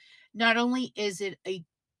Station. Not only is it a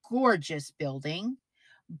gorgeous building,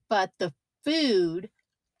 but the food,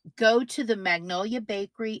 go to the Magnolia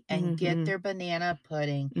Bakery and get Mhm, their banana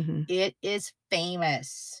pudding. mhm. It is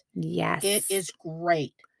famous. It Yes. is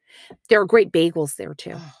great. There are great bagels there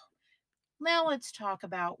too. Oh, now let's talk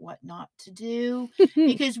about what not to do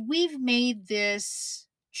because we've made this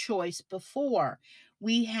choice before.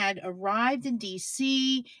 We had arrived in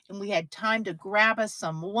DC and we had time to grab us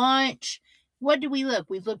some lunch. What do we look?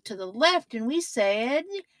 We looked to the left and we said,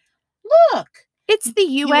 "Look, It's the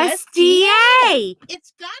USDA. USDA.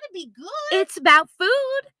 It's got to be good." It's about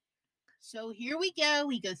food. So here we go.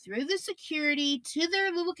 We go through the security to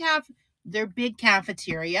their their big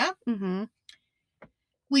cafeteria. Mhm.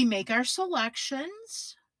 We make our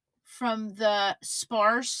selections from the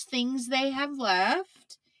sparse things they have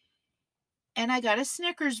left. And I got a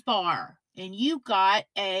Snickers bar. And you got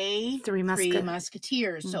a Three Three Musca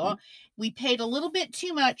Musketeers. So Mhm, we paid a little bit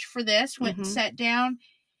too much for this, went and mhm. sat down.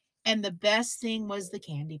 And the best thing was the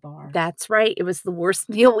candy bar. That's right, it was the worst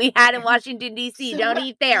meal we had in Washington, DC, So don't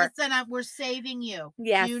eat there. listen, we're saving you.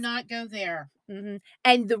 Yes, Do not go there. mhm,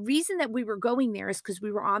 and the reason that we were going there is because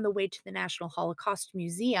we were on the way to the National Holocaust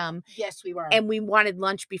Museum, Yes, we were. and we wanted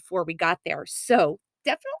lunch before we got there, so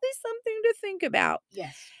definitely something to think about.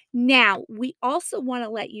 Yes. Now, we also wanna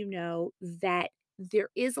let you know that there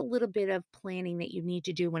is a little bit of planning that you need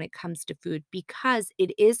to do when it comes to food because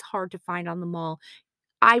it is hard to find on the mall.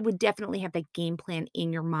 I would definitely have that game plan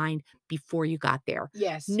in your mind before you got there.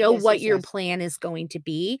 Yes. Know Yes. what Yes. your Yes. plan is going to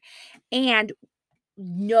be, and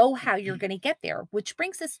know how you're gonna get there, which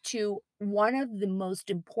brings us to one of the most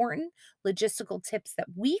important logistical tips that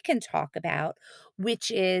we can talk about, which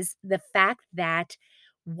is the fact that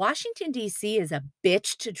Washington, DC is a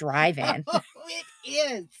bitch to drive in. Oh, it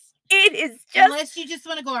is. It is just Unless you just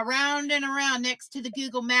wanna go around and around next to the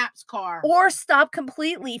Google Maps car. or stop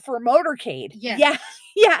completely for motorcade. Yeah, Yes.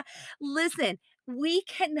 yeah. Listen, we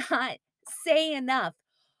cannot say enough.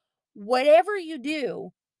 Whatever you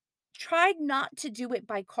do, try not to do it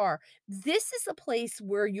by car. This is a place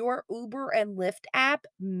where your Uber and Lyft app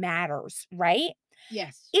matters, right?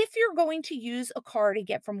 Yes. If you're going to use a car to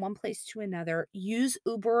get from one place to another, use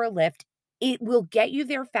Uber or Lyft. It will get you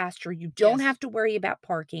there faster. You don't have Yes. to worry about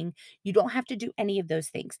parking. You don't have to do any of those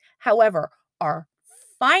things. However, our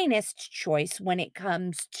finest choice when it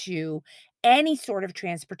comes to any sort of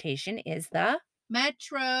transportation is the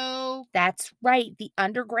Metro. that's right. The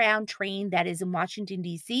underground train that is in Washington,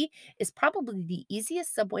 D.C. is probably the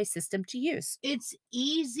easiest subway system to use. It's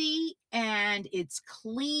easy and it's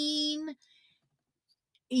clean.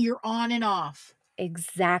 You're on and off.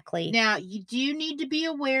 Exactly. Now, you do need to be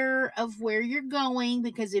aware of where you're going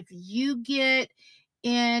because if you get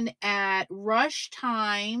in at rush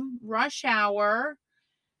time, rush hour,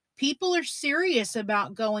 people are serious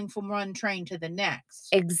about going from one train to the next.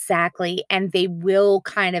 Exactly, and they will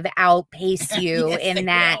kind of outpace you Yes, in they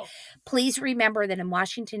that. will. Please remember that in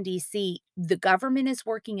Washington, D.C., the government is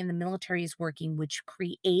working and the military is working, which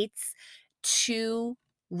creates 2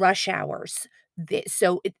 rush hours.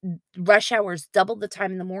 Rush hours double the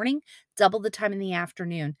time in the morning, double the time in the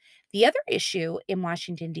afternoon. The other issue in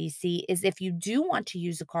Washington, D.C., is if you do want to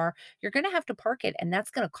use a car, you're gonna have to park it, and that's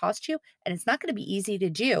gonna cost you, and it's not gonna be easy to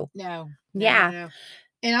do. No, no, no, Yeah. no.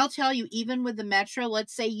 And I'll tell you, even with the metro,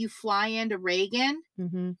 let's say you fly into Reagan,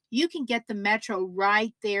 Mhm. you can get the metro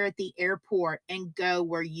right there at the airport and go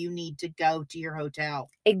where you need to go to your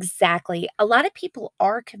hotel. Exactly. A lot of people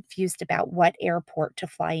are confused about what airport to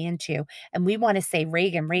fly into, and we wanna say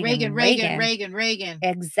Reagan, Reagan, Reagan, Reagan, Reagan. Reagan, Reagan,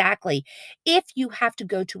 Exactly. If you have to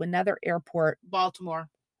go to another airport,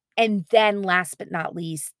 Baltimore, and then last but not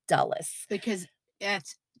least, Dulles. because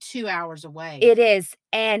that's 2 hours away. It is,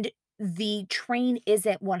 and the train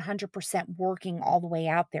isn't 100% working all the way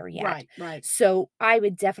out there yet. Right, right. So, I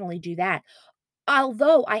would definitely do that.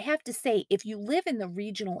 Although, I have to say, if you live in the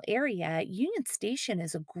regional area, Union Station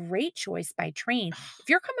is a great choice by train. If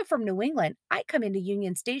you're coming from New England, I come into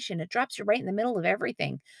Union Station, it drops you right in the middle of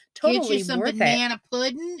everything. Get you Totally some worth it. banana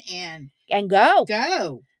pudding and And go.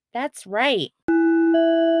 go. That's right.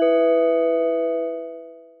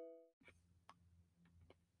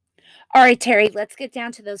 All right, Terry, let's get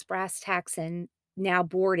down to those brass tacks and now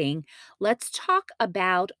boarding. Let's talk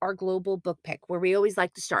about our global book pick, where we always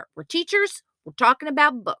like to start. We're teachers, we're talking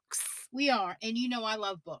about books. We are, and you know I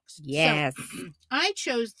love books. So Yes. I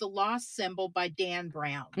chose The Lost Symbol by Dan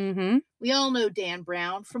Brown. Mhm. We all know Dan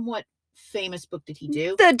Brown. From what famous book did he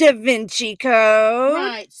do? The Da Vinci Code.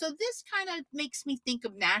 Right. So this kind of makes me think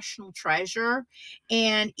of National Treasure.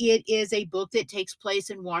 And it is a book that takes place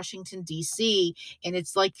in Washington, D.C. And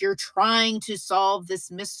it's like you're trying to solve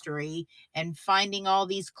this mystery and finding all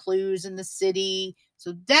these clues in the city.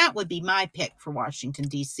 So that would be my pick for Washington,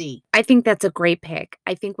 D.C. I think that's a great pick.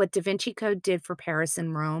 I think what Da Vinci Code did for Paris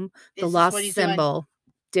and Rome, The This is what Lost he's doing. Symbol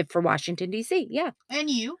did for Washington, D.C. Yeah. And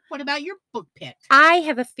you, what about your book pick? I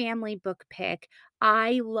have a family book pick.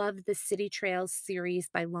 I love the City Trails series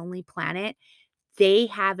by Lonely Planet. They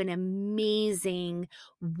have an amazing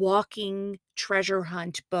walking treasure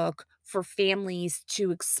hunt book for families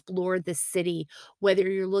to explore the city, whether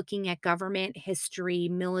you're looking at government, history,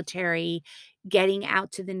 military, getting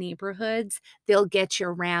out to the neighborhoods, they'll get you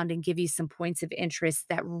around and give you some points of interest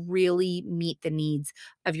that really meet the needs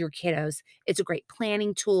of your kiddos. It's a great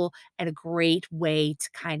planning tool and a great way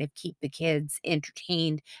to kind of keep the kids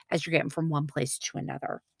entertained as you're getting from one place to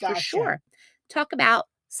another. For Gotcha. sure. Talk about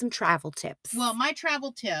some travel tips. Well, my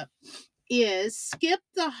travel tip is skip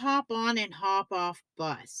the hop on and hop off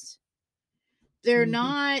bus. They're Mhm.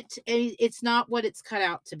 not, it's not what it's cut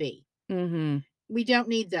out to be. Mhm. We don't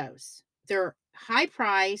need those. They're high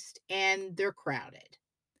priced and they're crowded.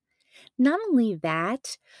 Not only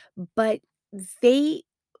that, but they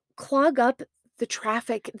clog up the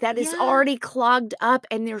traffic that is Yeah. already clogged up,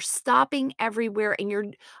 and they're stopping everywhere,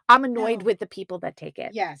 and I'm annoyed No. with the people that take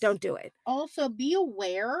it. Yes. Don't do it. Also, be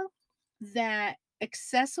aware that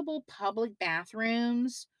accessible public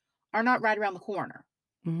bathrooms are not right around the corner.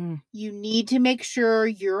 Mhm. You need to make sure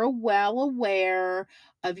you're well aware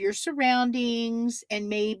of your surroundings and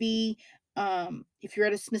maybe If you're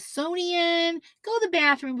at a Smithsonian, go to the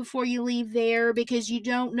bathroom before you leave there because you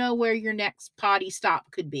don't know where your next potty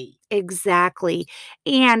stop could be. Exactly.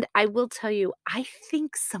 And I will tell you, I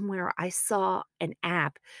think somewhere I saw an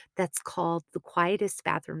app that's called The Quietest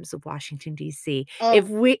Bathrooms of Washington, DC. Oh,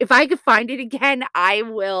 If I could find it again, I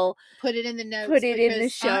will put it in the put notes it in the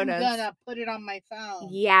because show I'm notes. gonna put it on my phone.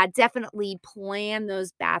 Yeah, definitely plan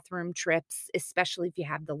those bathroom trips, especially if you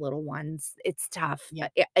have the little ones. It's tough, Yeah.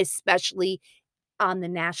 especially on the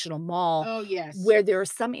National Mall Oh, yes. where there are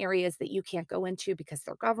some areas that you can't go into because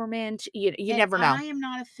they're government. You And never know. I am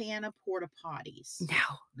not a fan of porta potties.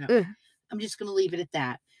 No. No. Ugh. I'm just gonna leave it at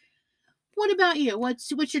that. What about you?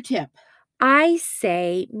 What's your tip? I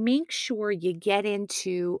say make sure you get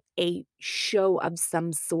into a show of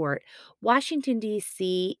some sort. Washington,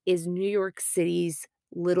 D.C. is New York City's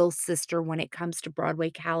little sister when it comes to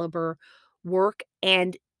Broadway caliber work,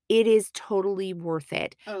 and it is totally worth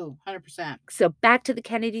it. Oh, 100%. So back to the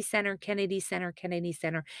Kennedy Center, Kennedy Center, Kennedy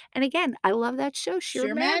Center. And again, I love that show, Sheer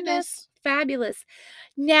Sheer Madness. madness. Fabulous.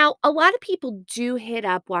 Now, a lot of people do hit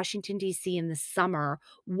up Washington, D.C. in the summer.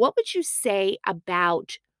 What would you say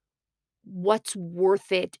about what's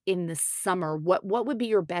worth it in the summer? What would be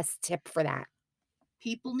your best tip for that?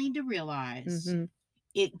 People need to realize Mhm.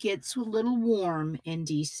 it gets a little warm in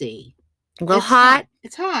DC. A little It's hot. hot,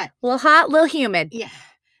 It's hot. a little hot, a little humid. Yeah.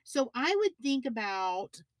 So I would think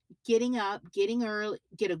about getting up, getting early,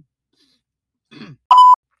 get a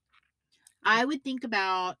I would think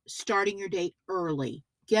about starting your day early.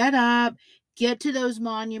 Get up, get to those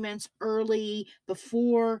monuments early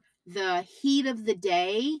before the heat of the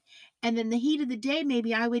day. And then the heat of the day,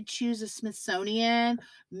 maybe I would choose a Smithsonian,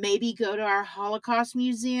 maybe go to our Holocaust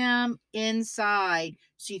Museum inside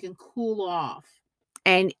so you can cool off.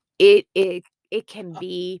 And it can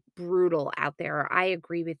be brutal out there. I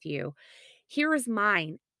agree with you. Here is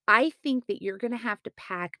mine. I think that you're gonna have to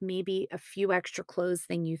pack maybe a few extra clothes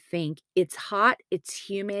than you think. It's hot, it's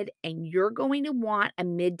humid, and you're going to want a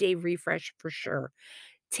midday refresh for sure.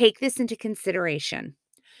 Take this into consideration.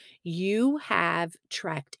 You have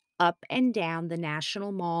trekked up and down the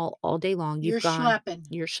National Mall all day long. You're schlepping.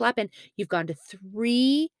 You're schlepping. You've gone to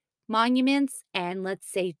 3 monuments and let's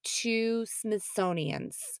say 2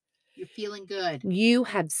 Smithsonians. You're feeling good. You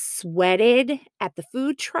have sweated at the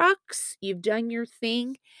food trucks. You've done your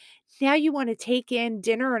thing. Now you wanna take in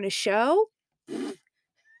dinner and a show?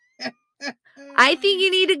 I think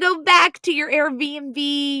you need to go back to your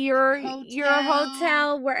Airbnb, your Hotel.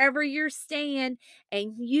 hotel, wherever you're staying,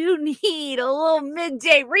 and you need a little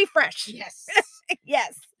midday refresh. Yes.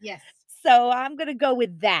 Yes. Yes. So I'm gonna go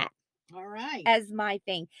with that All right. as my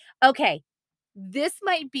thing. Okay, this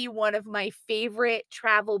might be one of my favorite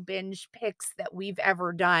travel binge picks that we've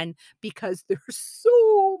ever done because there's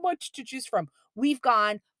so much to choose from. We've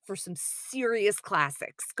gone for some serious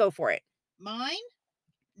classics. Go for it. Mine,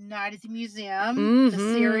 Night at the Museum, the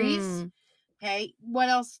series. Mhm. Okay. What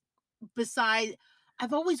else besides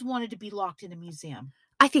I've always wanted to be locked in a museum.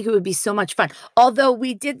 I think it would be so much fun. Although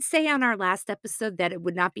we did say on our last episode that it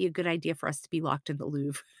would not be a good idea for us to be locked in the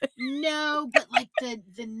Louvre. No, but like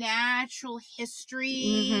the natural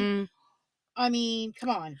history. Mhm. I mean, come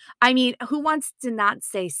on. I mean, who wants to not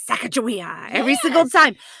say Sacagawea every single Yes.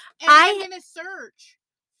 time? And I'm I gonna search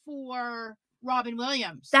for Robin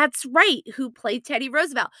Williams. That's right, who played Teddy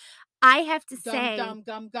Roosevelt. I have to Gum say gum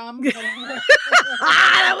gum gum. Whatever.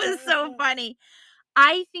 that was so funny.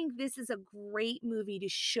 I think this is a great movie to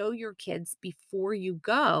show your kids before you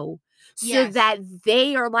go so Yes. that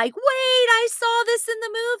they are like, "Wait, I saw this in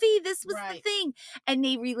the movie. This was the Right. thing." And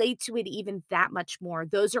they relate to it even that much more.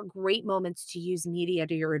 Those are great moments to use media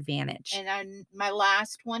to your advantage. And my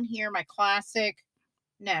last one here, my classic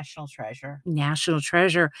National Treasure. National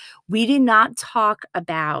Treasure. We did not talk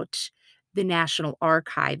about the National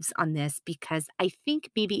Archives on this because I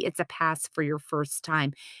think maybe it's a pass for your first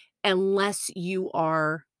time unless you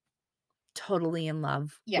are totally in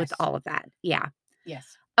love with Yes. all of that. Yeah.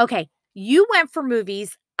 Yes. Okay. You went for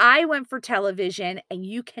movies. I went for television, and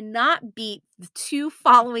you cannot beat the 2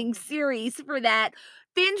 following series for that.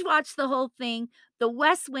 Binge watch the whole thing. The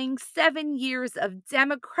West Wing, 7 years of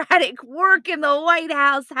Democratic work in the White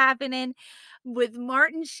House happening with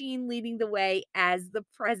Martin Sheen leading the way as the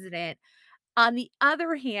president. On the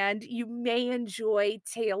other hand, you may enjoy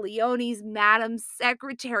Téa Leoni's Madam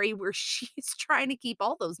Secretary, where she's trying to keep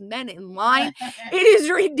all those men in line. It is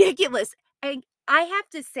ridiculous. And I have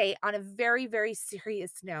to say, on a very, very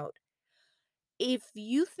serious note, if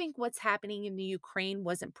you think what's happening in the Ukraine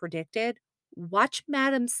wasn't predicted, watch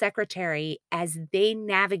Madam Secretary as they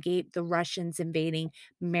navigate the Russians invading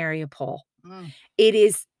Mariupol. Mm. It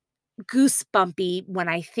is goosebumpy when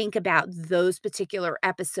I think about those particular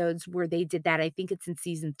episodes where they did that. I think it's in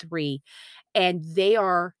season 3, and they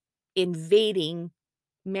are invading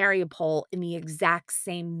Mariupol in the exact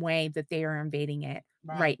same way that they are invading it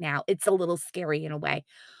Right. right now. It's a little scary in a way.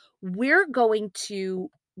 We're going to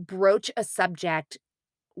broach a subject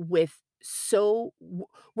with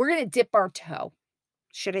we're gonna dip our toe.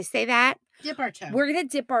 Should I say that? Dip our toe. We're gonna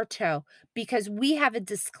dip our toe because we have a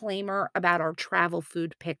disclaimer about our travel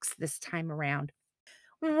food picks this time around.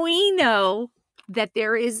 We know that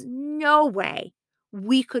there is no way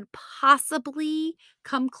we could possibly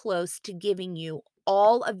come close to giving you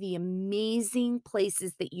all of the amazing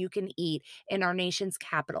places that you can eat in our nation's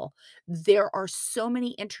capital. There are so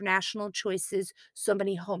many international choices, so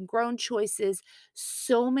many homegrown choices,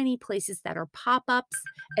 so many places that are pop ups,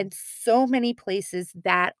 and so many places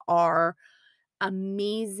that are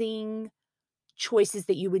amazing choices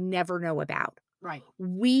that you would never know about. Right.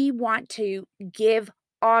 We want to give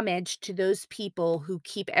homage to those people who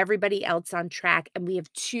keep everybody else on track, and we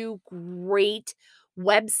have 2 great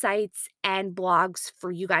websites and blogs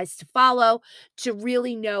for you guys to follow to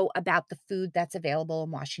really know about the food that's available in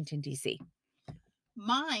Washington, D.C.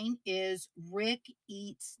 Mine is Rick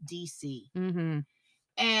Eats DC. Mhm.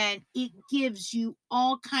 And it gives you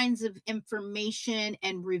all kinds of information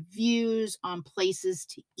and reviews on places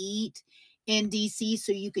to eat in DC.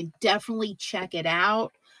 So you can definitely check it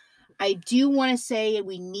out. I do want to say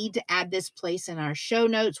we need to add this place in our show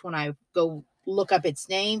notes when I go look up its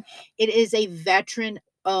name. It is a veteran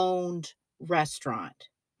owned restaurant.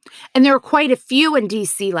 And there are quite a few in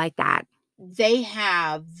DC like that. They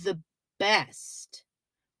have the best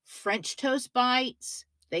French toast bites,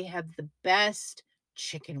 they have the best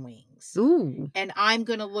chicken wings. Ooh. And I'm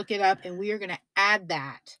going to look it up and we are going to add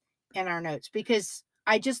that in our notes because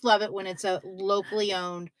I just love it when it's a locally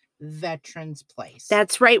owned veterans place.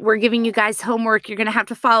 That's right. We're giving you guys homework. You're going to have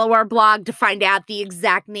to follow our blog to find out the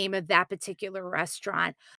exact name of that particular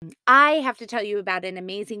restaurant. I have to tell you about an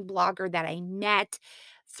amazing blogger that I met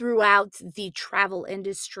throughout the travel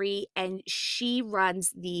industry, and she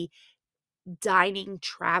runs the Dining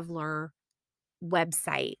Traveler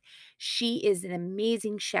website. She is an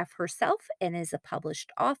amazing chef herself and is a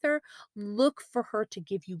published author. Look for her to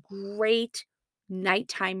give you great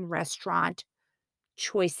nighttime restaurant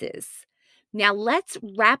choices. Now, let's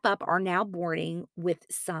wrap up our now boarding with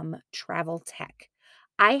some travel tech.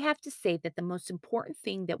 I have to say that the most important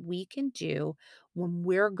thing that we can do when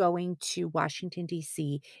we're going to Washington,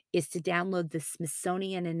 D.C. is to download the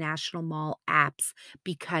Smithsonian and National Mall apps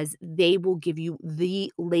because they will give you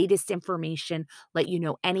the latest information, let you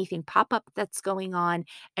know anything pop up that's going on,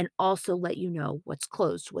 and also let you know what's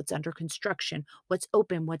closed, what's under construction, what's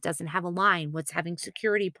open, what doesn't have a line, what's having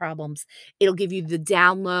security problems. It'll give you the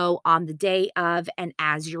down low on the day of and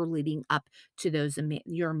as you're leading up to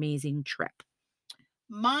your amazing trip.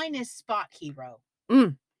 Mine is Spot Hero.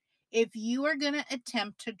 Mm. If you are going to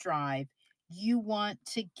attempt to drive, you want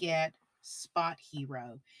to get Spot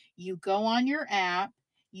Hero. You go on your app,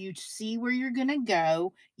 you see where you're going to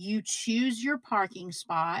go, you choose your parking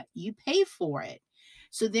spot, you pay for it.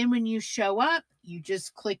 So then when you show up, you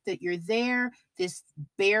just click that you're there. This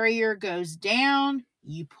barrier goes down,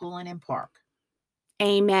 you pull in and park.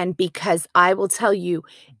 Amen, because I will tell you,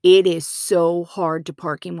 it is so hard to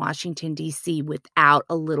park in Washington, D.C. without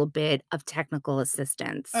a little bit of technical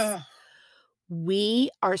assistance. Ugh. We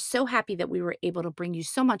are so happy that we were able to bring you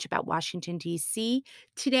so much about Washington, D.C.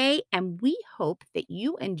 today, and we hope that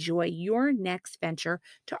you enjoy your next venture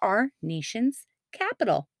to our nation's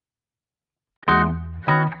capital.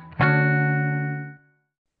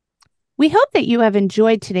 We hope that you have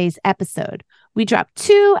enjoyed today's episode. We drop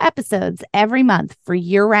 2 episodes every month for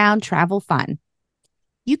year-round travel fun.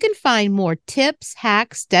 You can find more tips,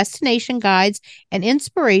 hacks, destination guides, and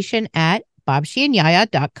inspiration at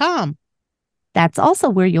babshiandyaya.com. That's also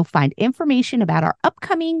where you'll find information about our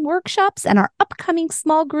upcoming workshops and our upcoming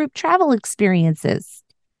small group travel experiences.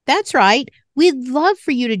 That's right. We'd love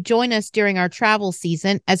for you to join us during our travel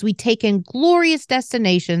season as we take in glorious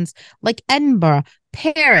destinations like Edinburgh,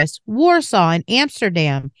 Paris, Warsaw, and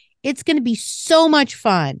Amsterdam. It's going to be so much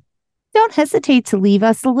fun. Don't hesitate to leave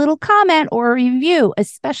us a little comment or a review,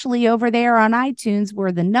 especially over there on iTunes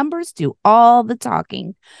where the numbers do all the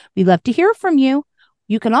talking. We'd love to hear from you.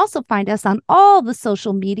 You can also find us on all the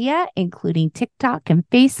social media, including TikTok and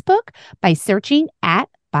Facebook, by searching at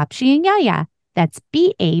Babshi and Yaya. That's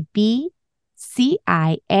BABCIA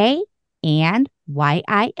and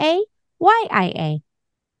YIAYIA.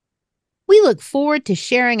 We look forward to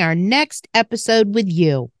sharing our next episode with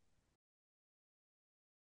you.